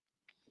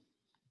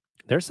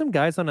 There's some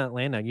guys on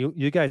Atlanta.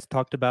 You guys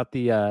talked about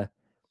the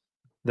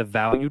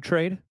value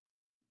trade.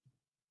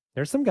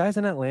 There's some guys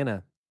in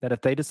Atlanta that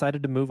if they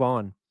decided to move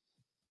on,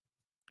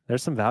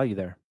 there's some value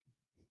there.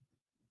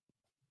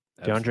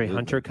 Absolutely. DeAndre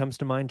Hunter comes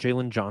to mind.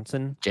 Jalen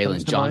Johnson.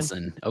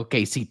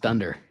 OKC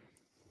Thunder.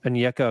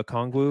 Onyeka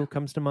Okongwu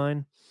comes to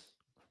mind.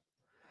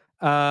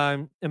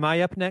 Am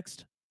I up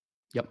next?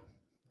 Yep.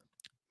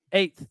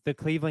 8th, the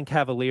Cleveland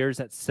Cavaliers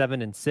at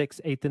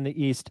 7-6, 8th in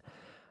the East.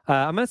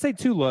 I'm going to say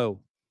too low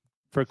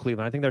for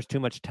Cleveland. I think there's too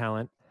much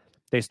talent.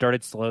 They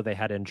started slow. They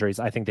had injuries.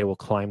 I think they will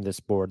climb this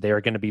board. They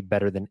are going to be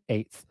better than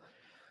 8th.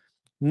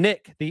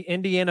 Nick, the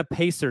Indiana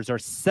Pacers are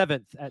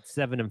 7th at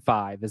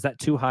 7-5. Is that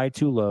too high,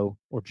 too low,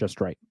 or just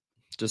right?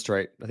 Just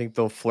right. I think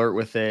they'll flirt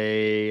with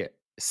a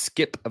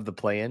skip of the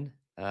play-in.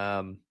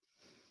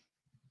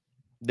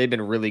 They've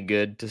been really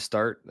good to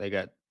start. They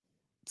got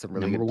some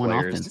really Number good one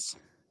players. offense.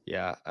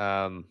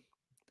 Yeah.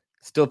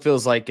 Still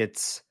feels like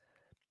it's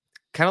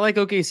kind of like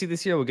OKC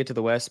this year. We'll get to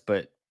the West,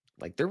 but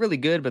like they're really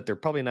good, but they're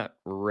probably not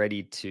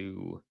ready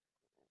to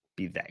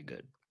be that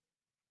good.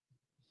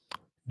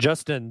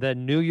 Justin, the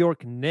New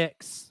York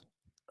Knicks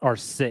are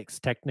 6th.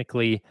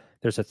 Technically,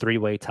 there's a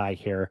 3-way tie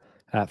here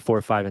at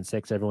 4, 5, and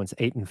 6. Everyone's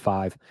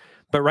 8-5.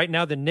 But right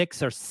now, the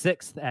Knicks are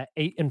 6th at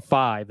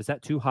 8-5. Is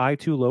that too high,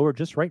 too low, or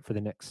just right for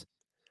the Knicks?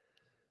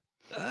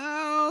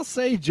 I'll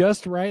say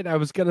just right. I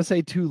was going to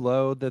say too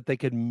low, that they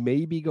could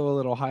maybe go a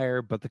little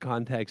higher, but the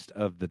context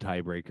of the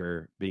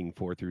tiebreaker being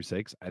 4 through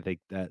 6, I think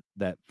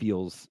that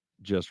feels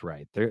just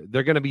right.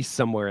 They're going to be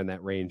somewhere in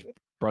that range.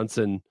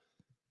 Brunson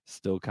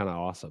still kind of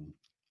awesome.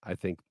 I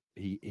think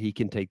he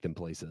can take them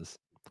places.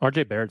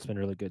 RJ Barrett's been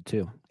really good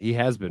too. He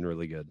has been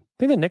really good. I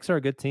think the Knicks are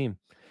a good team.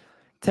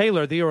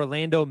 Taylor, the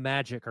Orlando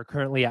Magic are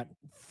currently at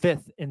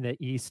 5th in the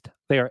East.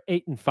 They are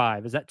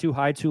 8-5. Is that too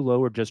high, too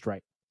low, or just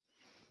right?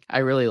 I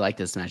really like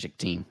this Magic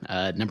team.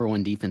 Number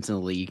 1 defense in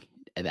the league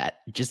that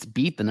just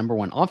beat the number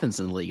 1 offense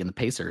in the league in the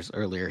Pacers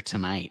earlier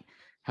tonight.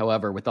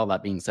 However, with all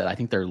that being said, I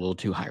think they're a little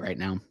too high right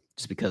now,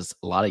 just because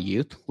a lot of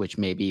youth, which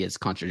maybe is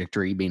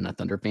contradictory being a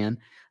Thunder fan.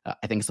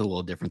 I think it's a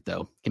little different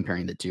though,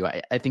 comparing the two.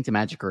 I think the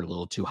Magic are a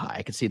little too high.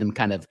 I could see them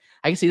getting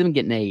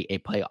a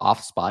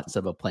playoff spot instead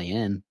of a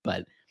play-in,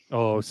 but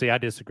oh, see, I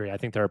disagree. I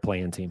think they're a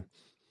play-in team.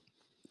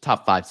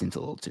 Top 5 seems a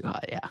little too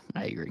high. Yeah,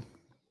 I agree.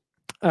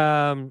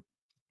 I'm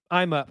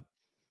up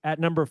at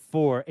number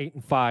 4,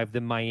 8-5, the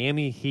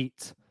Miami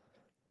Heat.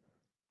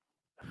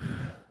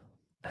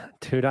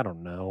 Dude, I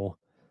don't know.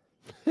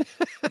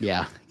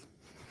 Yeah.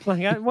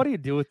 Like, what do you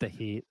do with the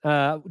Heat?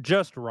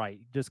 Just right,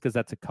 just because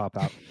that's a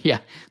cop-out. Yeah,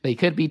 they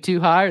could be too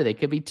high or they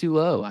could be too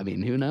low. I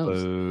mean, who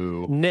knows?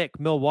 Ooh. Nick,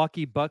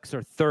 Milwaukee Bucks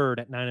are 3rd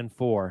at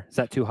 9-4. Is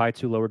that too high,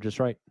 too low, or just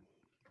right?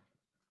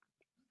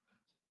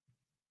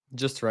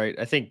 Just right.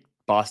 I think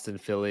Boston,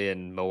 Philly,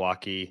 and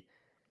Milwaukee,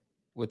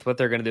 with what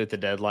they're going to do at the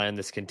deadline,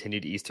 this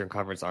continued Eastern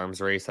Conference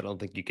arms race, I don't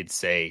think you could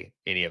say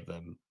any of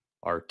them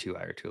are too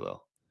high or too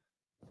low.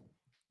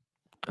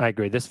 I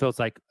agree. This feels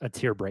like a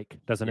tier break,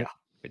 doesn't it? Yeah,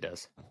 it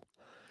does.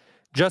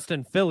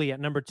 Justin, Philly at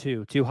number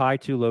 2. Too high,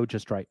 too low,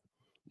 just right.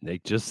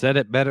 Nick just said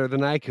it better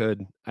than I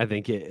could. I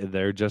think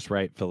they're just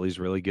right. Philly's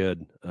really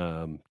good.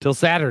 Till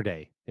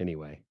Saturday,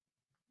 anyway.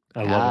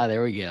 I love it.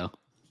 There we go.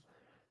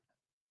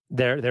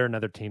 They're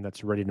another team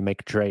that's ready to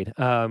make a trade.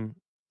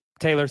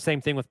 Taylor,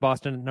 same thing with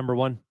Boston at number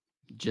 1.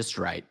 Just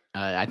right.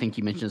 I think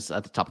you mentioned this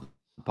at the top of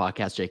the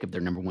podcast, Jacob.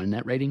 They're number 1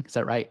 net rating. Is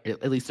that right?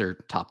 At least they're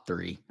top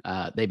 3.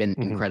 They've been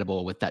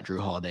incredible with that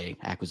Drew Holiday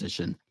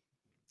acquisition,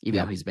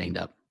 even though he's banged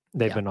up.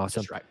 They've been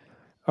awesome. Right.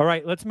 All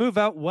right, let's move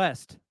out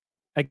west.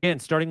 Again,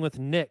 starting with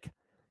Nick.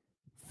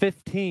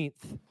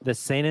 15th, the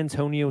San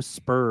Antonio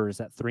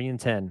Spurs at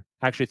 3-10.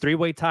 Actually,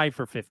 3-way tie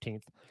for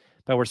 15th.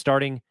 But we're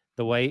starting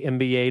the way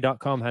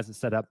NBA.com has it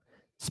set up.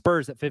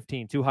 Spurs at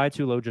 15. Too high,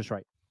 too low, just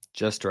right.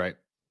 Just right.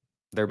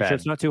 They're bad. Sure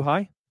it's not too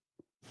high?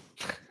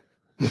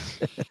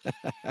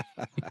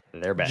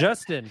 They're bad.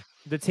 Justin,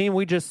 the team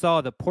we just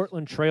saw, the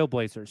Portland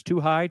Trailblazers.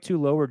 Too high,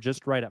 too low, or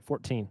just right at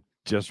 14?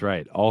 Just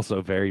right.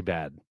 Also very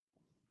bad.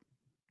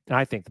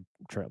 I think the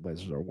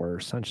Trailblazers are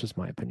worse. That's just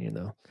my opinion,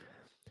 though.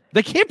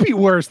 They can't be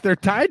worse. They're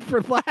tied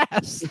for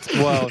last.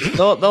 Well,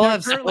 they'll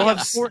have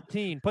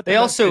 14. Put they them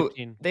at also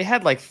 15. they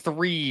had like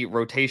 3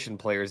 rotation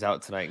players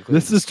out tonight.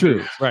 This is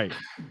true. Right.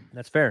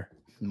 That's fair.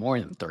 More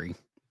than 3.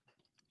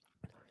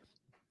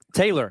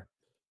 Taylor,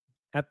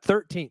 at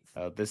 13th.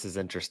 Oh, this is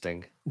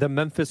interesting. The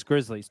Memphis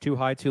Grizzlies. Too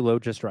high, too low,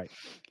 just right.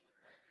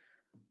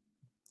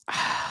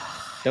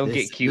 Don't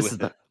get cute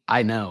with it.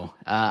 I know.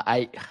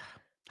 I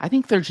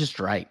think they're just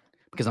right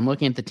because I'm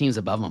looking at the teams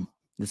above them.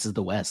 This is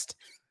the West.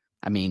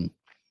 I mean,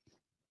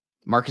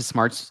 Marcus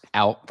Smart's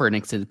out for an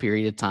extended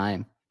period of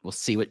time. We'll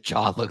see what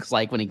Jaw looks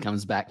like when he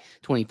comes back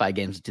 25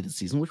 games into the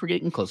season, which we're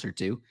getting closer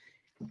to.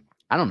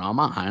 I don't know. I'm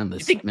not high on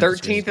this. You think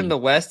 13th in the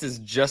West is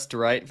just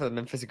right for the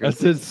Memphis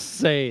Grizzlies? That's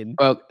insane.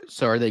 Well,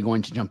 so are they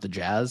going to jump the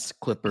Jazz,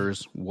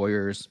 Clippers,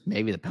 Warriors,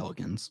 maybe the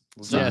Pelicans,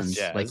 Suns,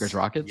 Yes. Lakers,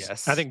 Rockets?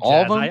 Yes. I think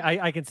all Jazz, of them.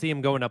 I can see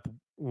him going up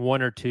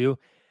 1 or 2.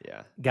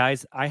 Yeah.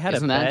 Guys, I had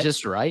Isn't a bet. that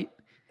just right?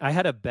 I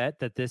had a bet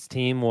that this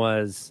team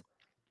was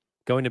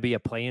going to be a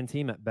play-in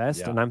team at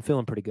best, and I'm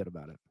feeling pretty good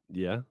about it.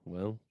 Yeah,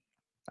 well.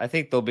 I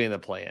think they'll be in the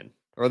play-in,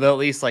 or they'll at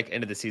least like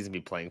end of the season be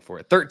playing for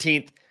it.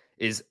 13th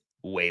is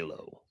way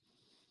low.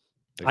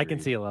 I can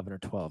see 11 or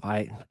 12.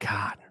 I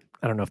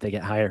don't know if they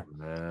get higher.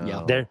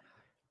 No.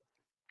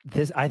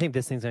 I think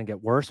this thing's gonna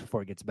get worse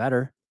before it gets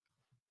better.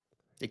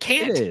 It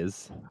can't. It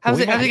is. How's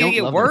We it might- going to I get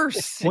don't love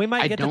worse? We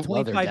might I get to don't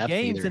love their 25 depth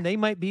games, either. and they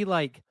might be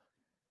like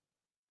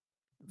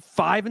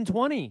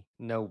 5-20.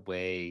 No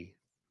way.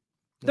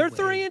 They're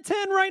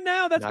 3-10 right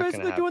now. That's Not gonna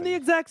basically doing the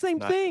happen. exact same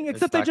Not- thing, it's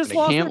except they not just gonna-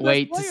 lost their Can't best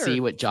wait to player. see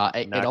what Ja.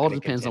 It Not all gonna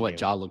depends on what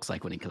continue. Ja looks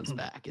like when he comes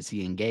back. Is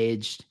he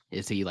engaged?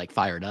 Is he like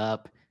fired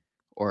up,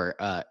 or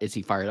is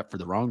he fired up for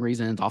the wrong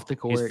reasons off the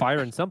court? He's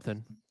firing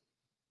something.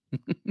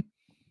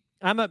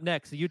 I'm up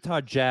next. The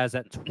Utah Jazz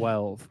at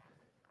 12.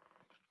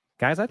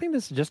 Guys, I think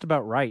this is just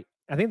about right.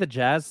 I think the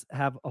Jazz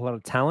have a lot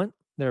of talent.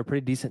 They're a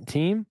pretty decent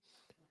team.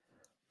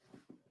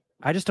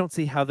 I just don't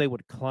see how they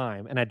would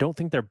climb, and I don't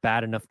think they're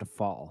bad enough to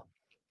fall.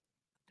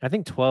 I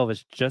think 12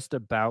 is just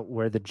about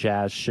where the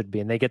Jazz should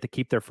be, and they get to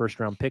keep their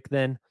first-round pick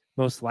then,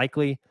 most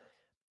likely.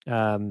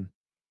 I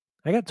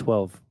got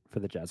 12 for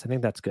the Jazz. I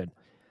think that's good.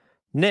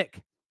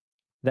 Nick,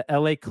 the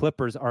LA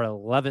Clippers are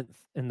 11th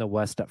in the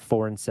West at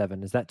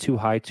 4-7. Is that too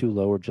high, too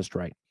low, or just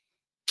right?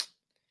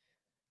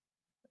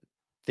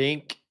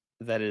 Think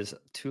that is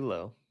too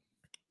low.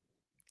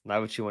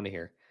 Not what you want to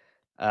hear.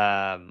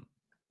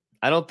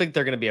 I don't think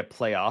they're going to be a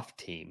playoff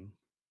team.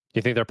 Do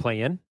you think they're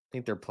playing in? I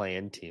think they're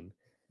playing team.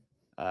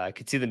 I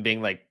could see them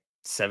being like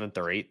 7th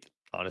or 8th,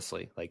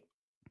 honestly. Like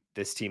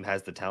this team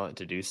has the talent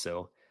to do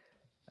so.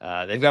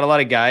 They've got a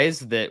lot of guys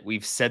that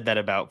we've said that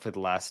about for the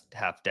last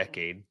half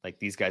decade. Like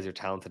these guys are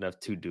talented enough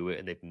to do it,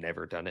 and they've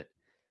never done it.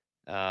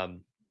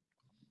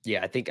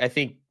 Yeah, I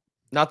think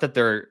not that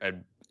they're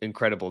an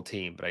incredible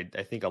team, but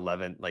I think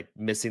 11, like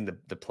missing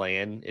the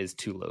play-in, is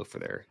too low for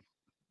their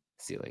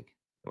ceiling,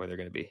 where they're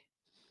going to be.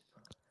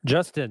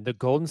 Justin, the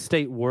Golden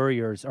State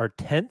Warriors are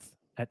 10th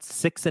at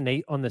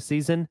 6-8 on the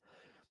season.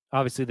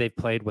 Obviously, they've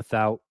played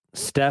without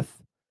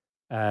Steph.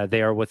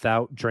 They are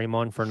without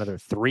Draymond for another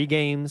 3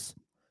 games.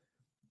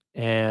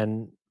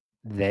 And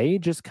they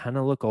just kind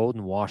of look old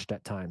and washed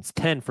at times.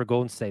 10 for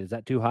Golden State. Is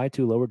that too high,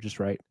 too low, or just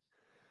right?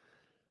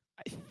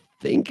 I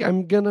think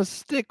I'm gonna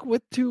stick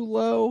with too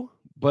low,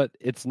 but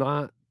it's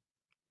not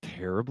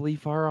terribly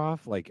far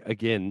off. Like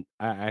again,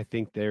 I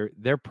think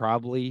they're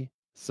probably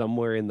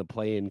somewhere in the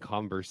play-in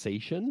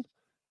conversation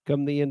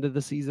come the end of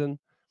the season.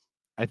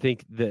 I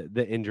think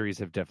the injuries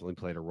have definitely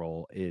played a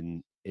role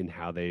in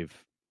how they've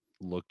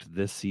looked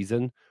this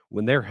season.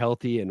 When they're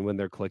healthy and when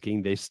they're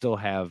clicking, they still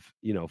have,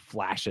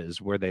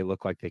 flashes where they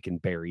look like they can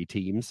bury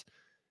teams.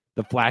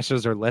 The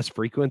flashes are less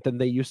frequent than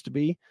they used to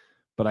be,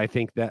 but I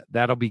think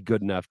that'll be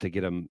good enough to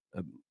get them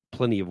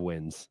plenty of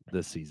wins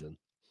this season.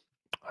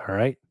 All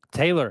right.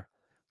 Taylor,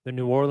 the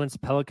New Orleans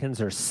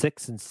Pelicans are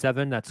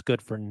 6-7. That's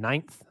good for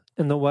 9th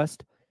in the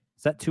West.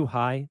 Is that too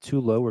high, too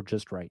low, or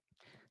just right?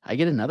 I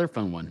get another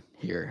fun one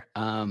here.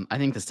 I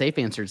think the safe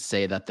answer is to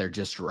say that they're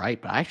just right,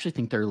 but I actually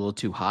think they're a little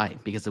too high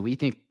because we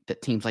think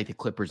that teams like the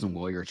Clippers and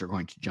Warriors are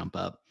going to jump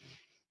up.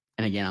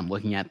 And again, I'm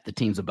looking at the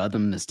teams above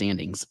them in the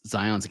standings.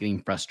 Zion's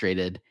getting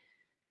frustrated.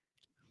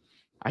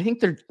 I think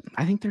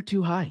they're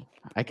too high.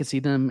 I could see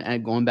them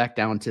going back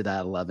down to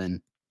that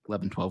 11,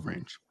 12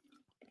 range.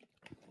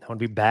 That would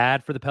be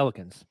bad for the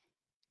Pelicans.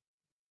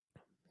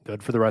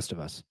 Good for the rest of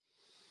us.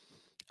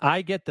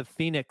 I get the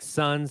Phoenix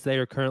Suns. They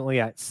are currently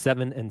at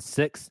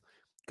 7-6.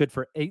 Good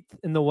for 8th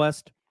in the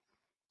West.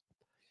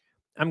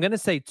 I'm going to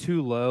say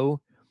too low.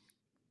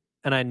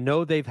 And I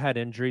know they've had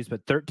injuries,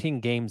 but 13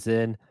 games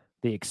in,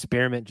 the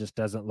experiment just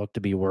doesn't look to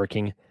be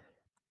working.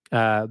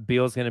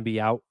 Beal's going to be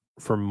out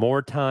for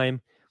more time.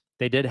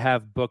 They did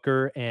have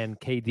Booker and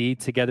KD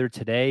together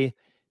today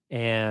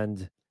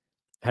and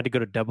had to go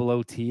to double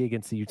OT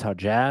against the Utah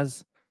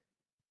Jazz.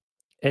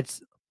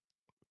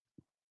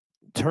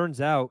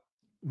 Turns out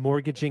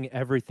mortgaging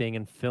everything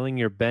and filling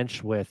your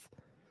bench with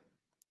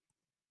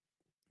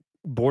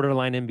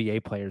borderline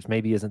NBA players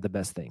maybe isn't the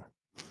best thing.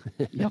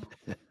 Yep.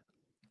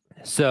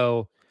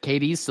 So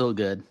KD's still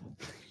good.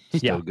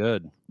 Still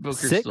good.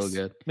 Booker's 6, still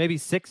good. maybe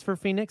 6 for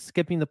Phoenix,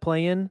 skipping the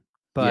play-in,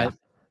 but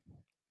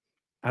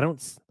I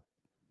don't.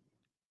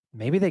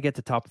 Maybe they get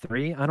to top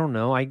 3. I don't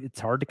know. It's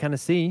hard to kind of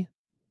see.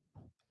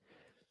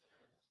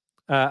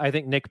 I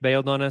think Nick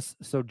bailed on us.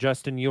 So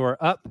Justin, you are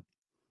up.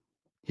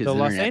 His The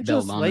Los internet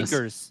Angeles bailed on us.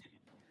 Lakers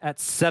at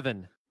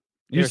 7.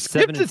 You They're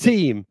skipped a 7-6.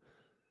 team.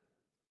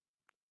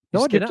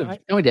 No, You I didn't.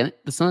 skipped No, he didn't.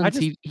 The Suns. I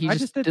just- he I just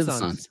just did did the Suns.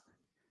 Suns.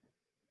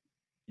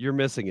 You're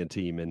missing a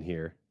team in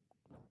here.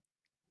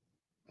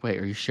 Wait,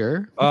 are you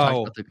sure?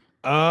 Oh.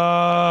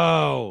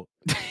 Oh.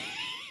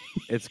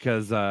 It's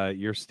because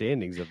your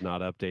standings have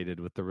not updated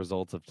with the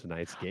results of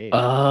tonight's game.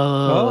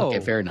 Oh, okay,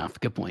 Oh. fair enough.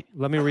 Good point.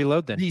 Let me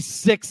reload then. The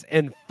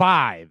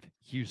 6-5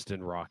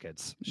 Houston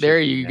Rockets. There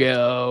should be you next.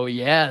 go.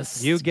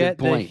 Yes, You good get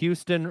the point.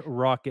 Houston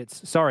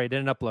Rockets. Sorry, I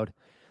didn't upload.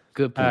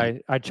 Good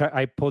point.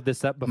 I pulled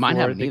this up Mine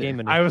before haven't the either.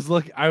 game. I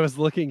was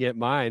looking at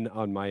mine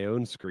on my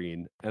own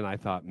screen, and I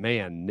thought,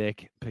 man,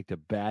 Nick picked a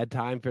bad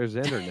time for his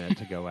internet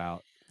to go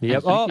out.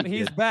 Yep. Oh,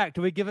 he's back.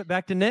 Do we give it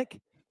back to Nick?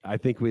 I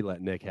think we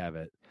let Nick have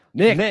it.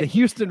 Nick, the Nick.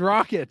 Houston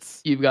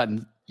Rockets. You've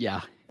gotten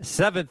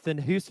 7th in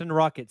Houston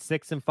Rockets,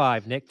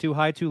 6-5. Nick, too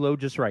high, too low,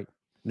 just right.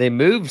 They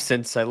moved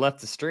since I left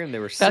the stream. They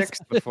were That's-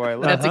 6th before I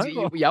left. That's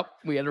yep.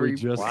 We had to, We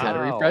just had to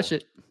Wow. refresh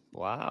it.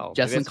 Wow.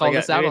 Justin Maybe that's called why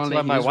us out maybe on that's it.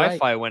 why He my was right.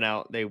 Wi-Fi went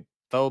out. They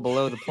fell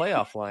below the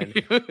playoff line.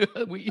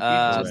 we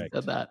Uh, just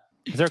said that.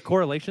 Is there a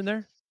correlation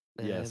there?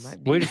 Yes.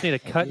 Might be. We just need to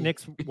cut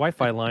Nick's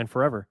Wi-Fi line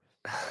forever.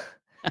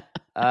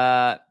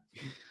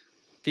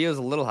 Feels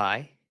a little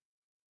high.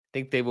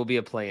 Think they will be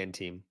a play-in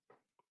team,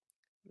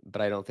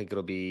 but I don't think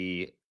it'll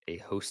be a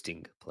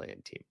hosting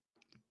play-in team.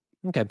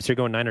 Okay, so you're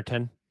going 9 or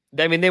 10.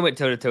 I mean, they went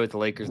toe-to-toe with the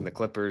Lakers and the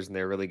Clippers, and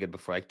they're really good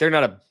before. Like, they're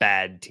not a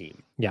bad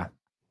team. Yeah,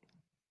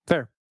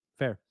 fair.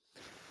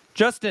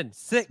 Justin,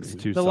 6.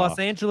 Too The Los soft.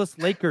 Angeles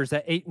Lakers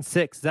at 8 and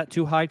 6. Is that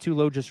too high, too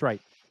low, just right?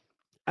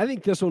 I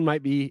think this one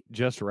might be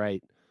just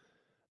right.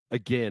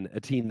 Again, a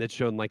team that's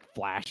shown like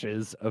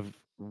flashes of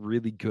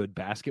really good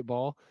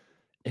basketball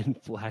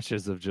and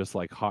flashes of just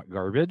like hot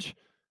garbage.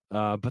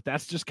 But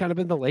that's just kind of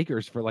been the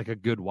Lakers for like a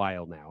good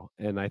while now.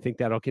 And I think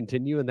that'll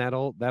continue, and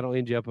that'll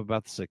end you up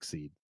about the 6th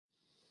seed.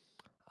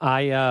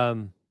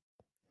 I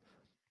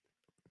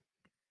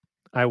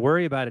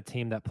worry about a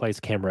team that plays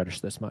Cam Reddish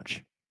this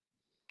much.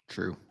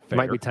 True. It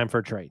might be time for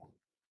a trade.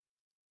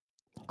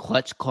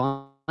 Clutch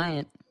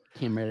client,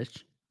 Cam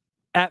Reddish.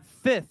 At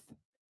 5th,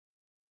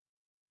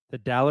 the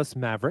Dallas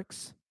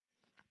Mavericks,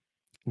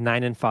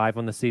 9 and 5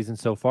 on the season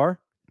so far.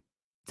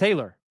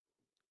 Taylor,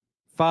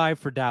 5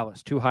 for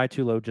Dallas. Too high,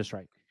 too low, just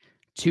right.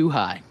 Too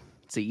high.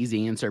 It's an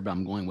easy answer, but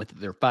I'm going with it.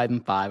 They're 5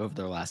 and 5 over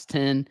their last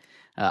 10.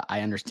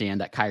 I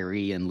understand that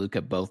Kyrie and Luka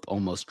both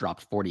almost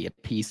dropped 40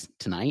 apiece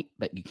tonight,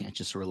 but you can't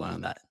just rely on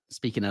that.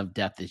 Speaking of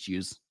depth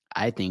issues,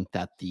 I think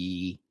that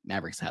the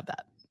Mavericks have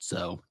that.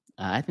 So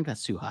I think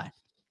that's too high.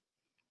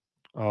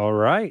 All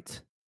right.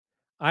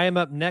 I am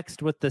up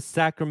next with the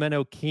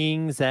Sacramento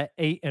Kings at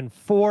 8 and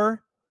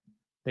 4.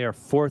 They are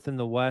 4th in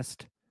the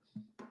West.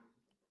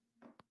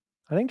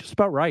 I think just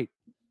about right.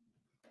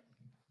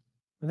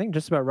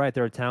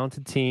 They're a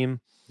talented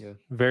team. Yeah.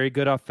 Very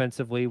good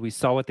offensively. We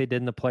saw what they did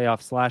in the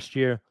playoffs last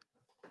year.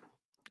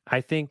 I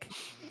think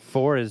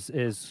 4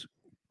 is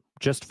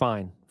just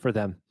fine for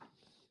them.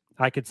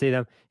 I could see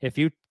them. If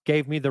you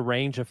gave me the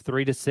range of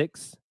 3 to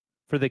 6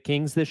 for the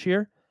Kings this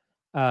year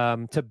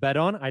to bet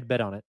on, I'd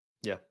bet on it.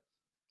 Yeah.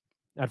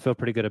 I'd feel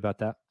pretty good about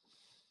that.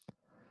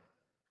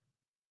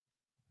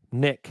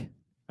 Nick,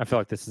 I feel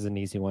like this is an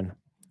easy one.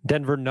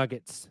 Denver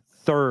Nuggets,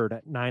 3rd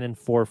at 9 and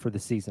 4 for the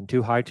season.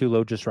 Too high, too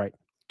low, just right.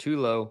 Too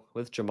low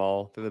with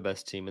Jamal. They're the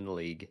best team in the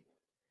league.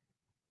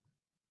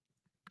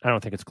 I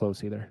don't think it's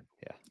close either.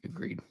 Yeah.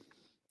 Agreed.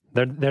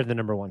 They're the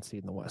number 1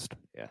 seed in the West.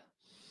 Yeah.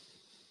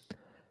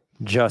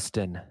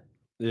 Justin.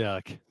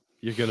 Yuck.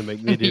 You're going to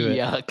make me do it.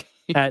 Yuck.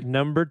 At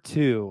number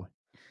 2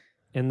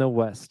 in the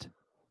West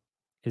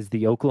is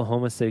the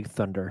Oklahoma City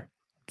Thunder,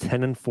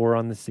 10 and 4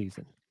 on the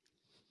season.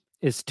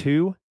 Is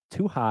 2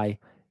 too high,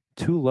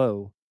 too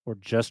low, or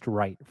just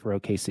right for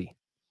OKC?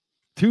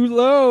 Too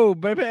low,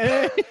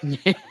 baby.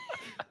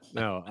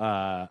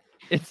 No,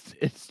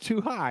 it's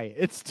too high.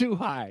 It's too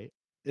high.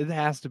 It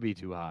has to be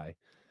too high.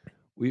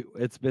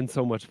 It's been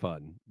so much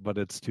fun, but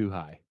it's too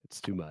high.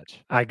 It's too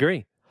much. I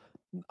agree.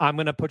 I'm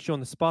going to put you on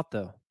the spot,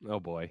 though. Oh,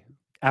 boy.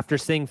 After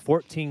seeing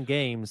 14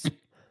 games,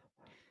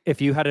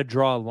 if you had to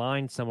draw a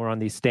line somewhere on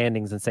these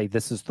standings and say,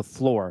 this is the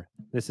floor,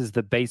 this is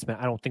the basement,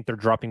 I don't think they're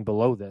dropping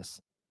below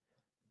this.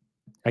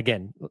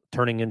 Again,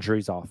 turning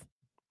injuries off.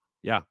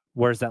 Yeah.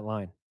 Where's that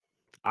line?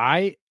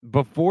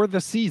 Before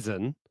the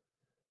season,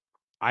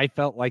 I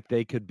felt like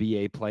they could be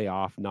a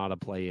playoff, not a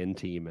play-in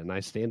team, and I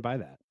stand by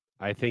that.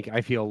 I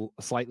feel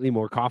slightly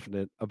more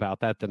confident about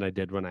that than I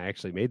did when I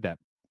actually made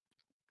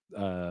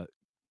that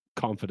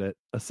confident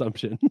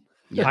assumption.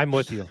 Yeah. I'm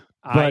with you.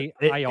 But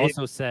I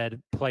also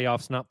said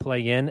playoffs, not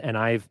play in,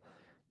 and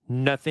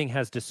nothing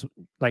has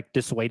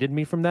dissuaded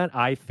me from that.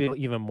 I feel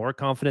even more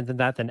confident than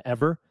that than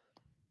ever.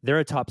 They're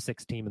a top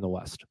 6 team in the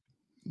West.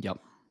 Yep.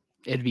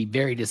 It'd be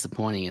very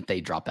disappointing if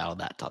they drop out of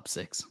that top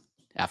 6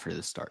 after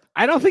the start.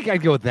 I don't think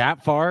I'd go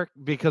that far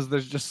because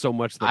there's just so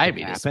much that I'd can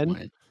be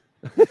happen.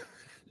 disappointed.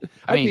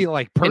 I'd be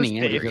like personally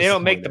If they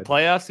don't make the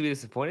playoffs, to be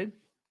disappointed.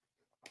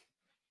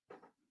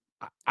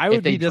 I would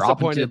if they be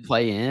drop into disappointed. the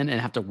play in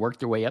and have to work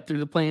their way up through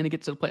the play in to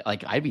get to the play,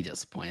 like I'd be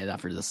disappointed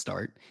after the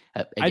start.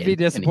 I'd Again, be any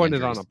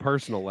disappointed on injuries. a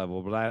personal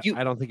level, but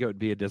I don't think it would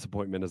be a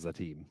disappointment as a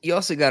team. You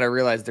also got to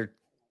realize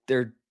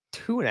they're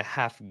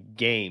 2.5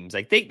 games.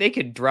 Like they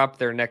could drop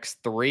their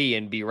next 3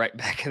 and be right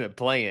back in the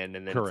play-in,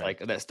 and then it's like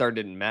that start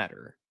didn't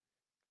matter.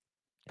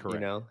 Correct. You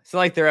know, it's not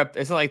like they're up.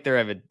 It's not like they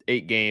have an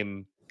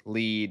 8-game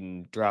lead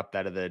and dropped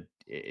out of the.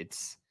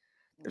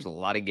 There's a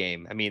lot of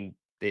game. I mean,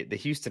 the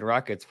Houston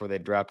Rockets, where they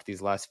dropped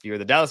these last few, or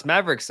the Dallas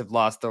Mavericks have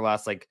lost their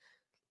last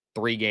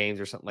 3 games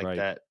or something like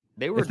that.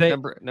 They were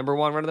number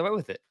 1 running away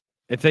with it.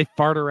 If they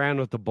fart around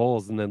with the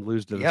Bulls and then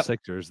lose to the Yep.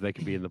 Sixers, they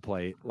could be in the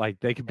play.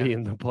 Like they could be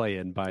in the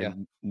play-in by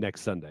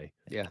next Sunday.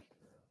 Yeah.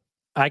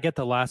 I get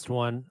the last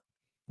one.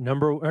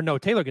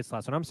 Taylor gets the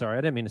last one. I'm sorry.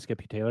 I didn't mean to skip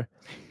you, Taylor.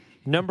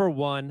 Number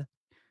 1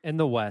 in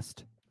the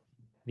West,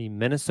 the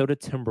Minnesota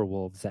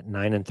Timberwolves at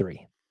 9 and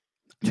 3.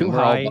 Too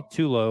high,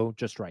 too low,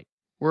 just right.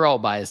 We're all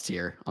biased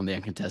here on the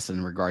uncontested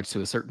in regards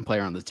to a certain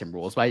player on the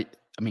Timberwolves. But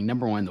I mean,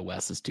 number 1 in the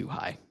West is too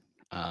high.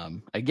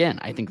 Again,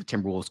 I think the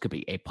Timberwolves could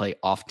be a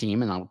playoff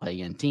team and not a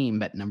play-in team,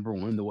 but number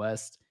 1 in the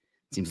West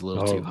seems a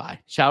little too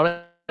high. Shout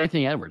out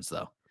Anthony Edwards,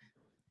 though.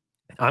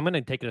 I'm going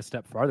to take it a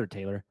step farther,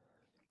 Taylor.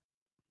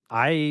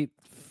 I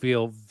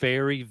feel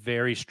very,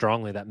 very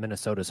strongly that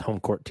Minnesota's home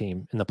court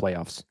team in the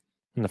playoffs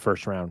in the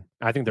first round.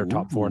 I think they're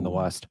top 4 in the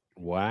West.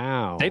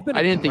 Wow. They've been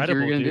I didn't think you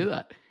were incredible, going to dude. do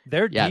that.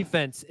 Their Yeah.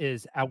 defense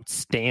is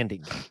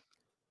outstanding.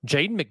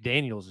 Jaden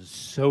McDaniels is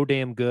so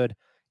damn good,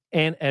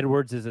 and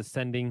Edwards is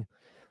ascending.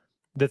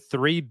 The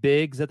 3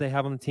 bigs that they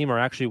have on the team are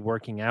actually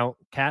working out.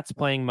 Cat's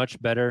playing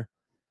much better.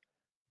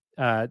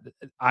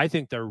 I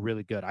think they're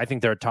really good. I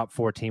think they're a top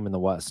 4 team in the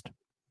West.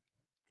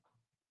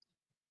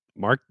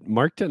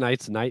 Mark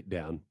tonight's night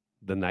down.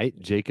 The night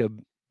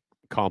Jacob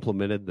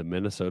complimented the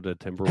Minnesota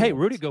Timberwolves. Hey,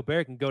 Rudy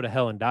Gobert can go to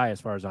hell and die as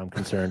far as I'm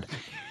concerned.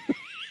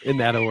 In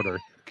that order.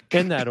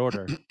 In that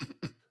order.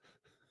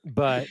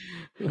 But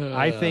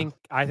I think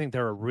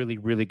they're a really,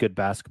 really good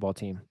basketball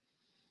team.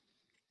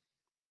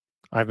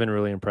 I've been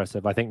really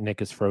impressive. I think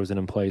Nick is frozen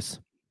in place.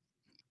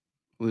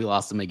 We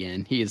lost him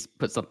again. He has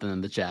put something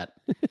in the chat.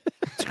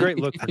 It's a great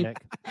look for Nick.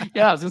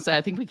 Yeah, I was going to say,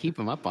 I think we keep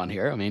him up on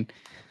here. I mean,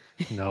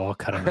 no, I'll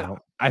cut him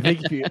out. I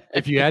think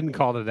if you hadn't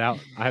called it out,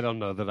 I don't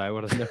know that I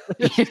would have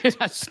known.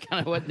 That's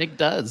kind of what Nick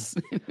does.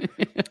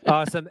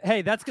 Awesome.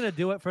 Hey, that's going to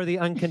do it for the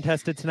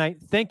Uncontested tonight.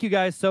 Thank you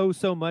guys so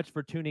much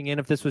for tuning in.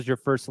 If this was your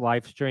first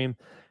live stream,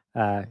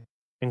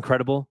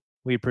 incredible.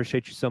 We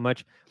appreciate you so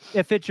much.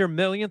 If it's your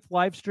millionth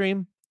live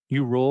stream,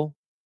 you rule.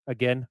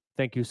 Again,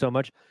 thank you so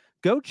much.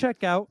 Go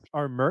check out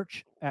our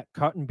merch at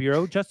Cotton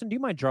Bureau. Justin, do you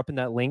mind dropping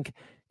that link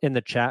in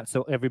the chat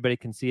so everybody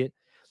can see it?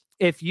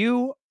 If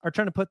you are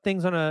trying to put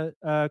things on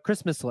a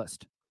Christmas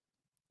list,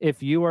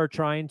 if you are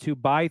trying to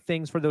buy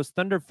things for those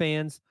Thunder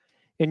fans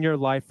in your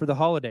life for the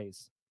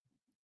holidays,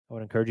 I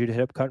would encourage you to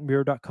hit up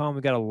cottonbureau.com.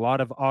 We've got a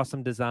lot of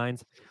awesome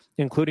designs,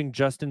 including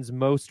Justin's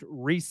most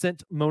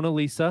recent Mona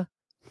Lisa,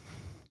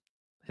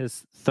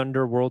 his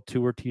Thunder World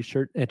Tour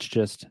t-shirt. It's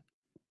just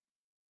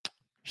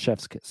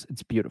chef's kiss.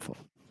 It's beautiful.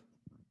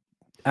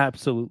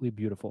 Absolutely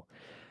beautiful.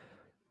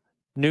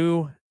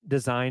 New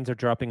designs are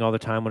dropping all the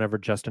time whenever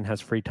Justin has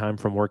free time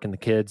from work and the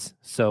kids.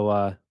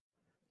 So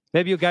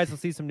maybe you guys will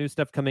see some new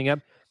stuff coming up.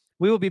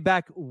 We will be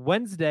back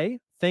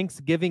Wednesday,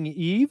 Thanksgiving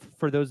Eve,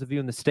 for those of you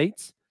in the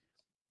States.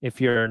 If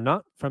you're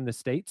not from the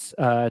States,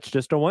 it's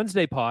just a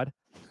Wednesday pod.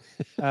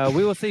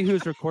 We will see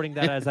who's recording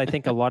that, as I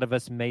think a lot of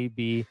us may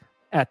be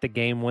at the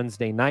game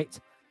Wednesday night.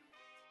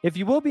 If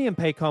you will be in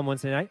Paycom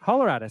Wednesday night,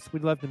 holler at us.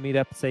 We'd love to meet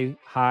up, say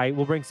hi.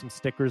 We'll bring some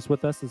stickers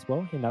with us as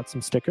well, hand out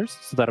some stickers,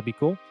 so that'll be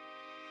cool.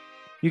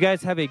 You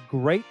guys have a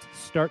great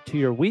start to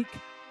your week.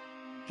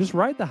 Just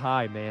ride the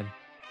high, man.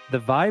 The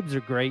vibes are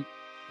great.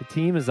 The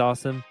team is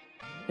awesome.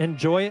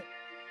 Enjoy it.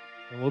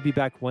 And we'll be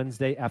back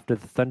Wednesday after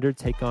the Thunder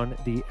take on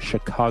the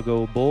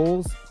Chicago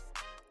Bulls.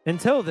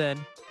 Until then,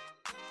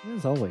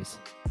 as always,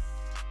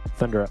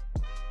 Thunder up.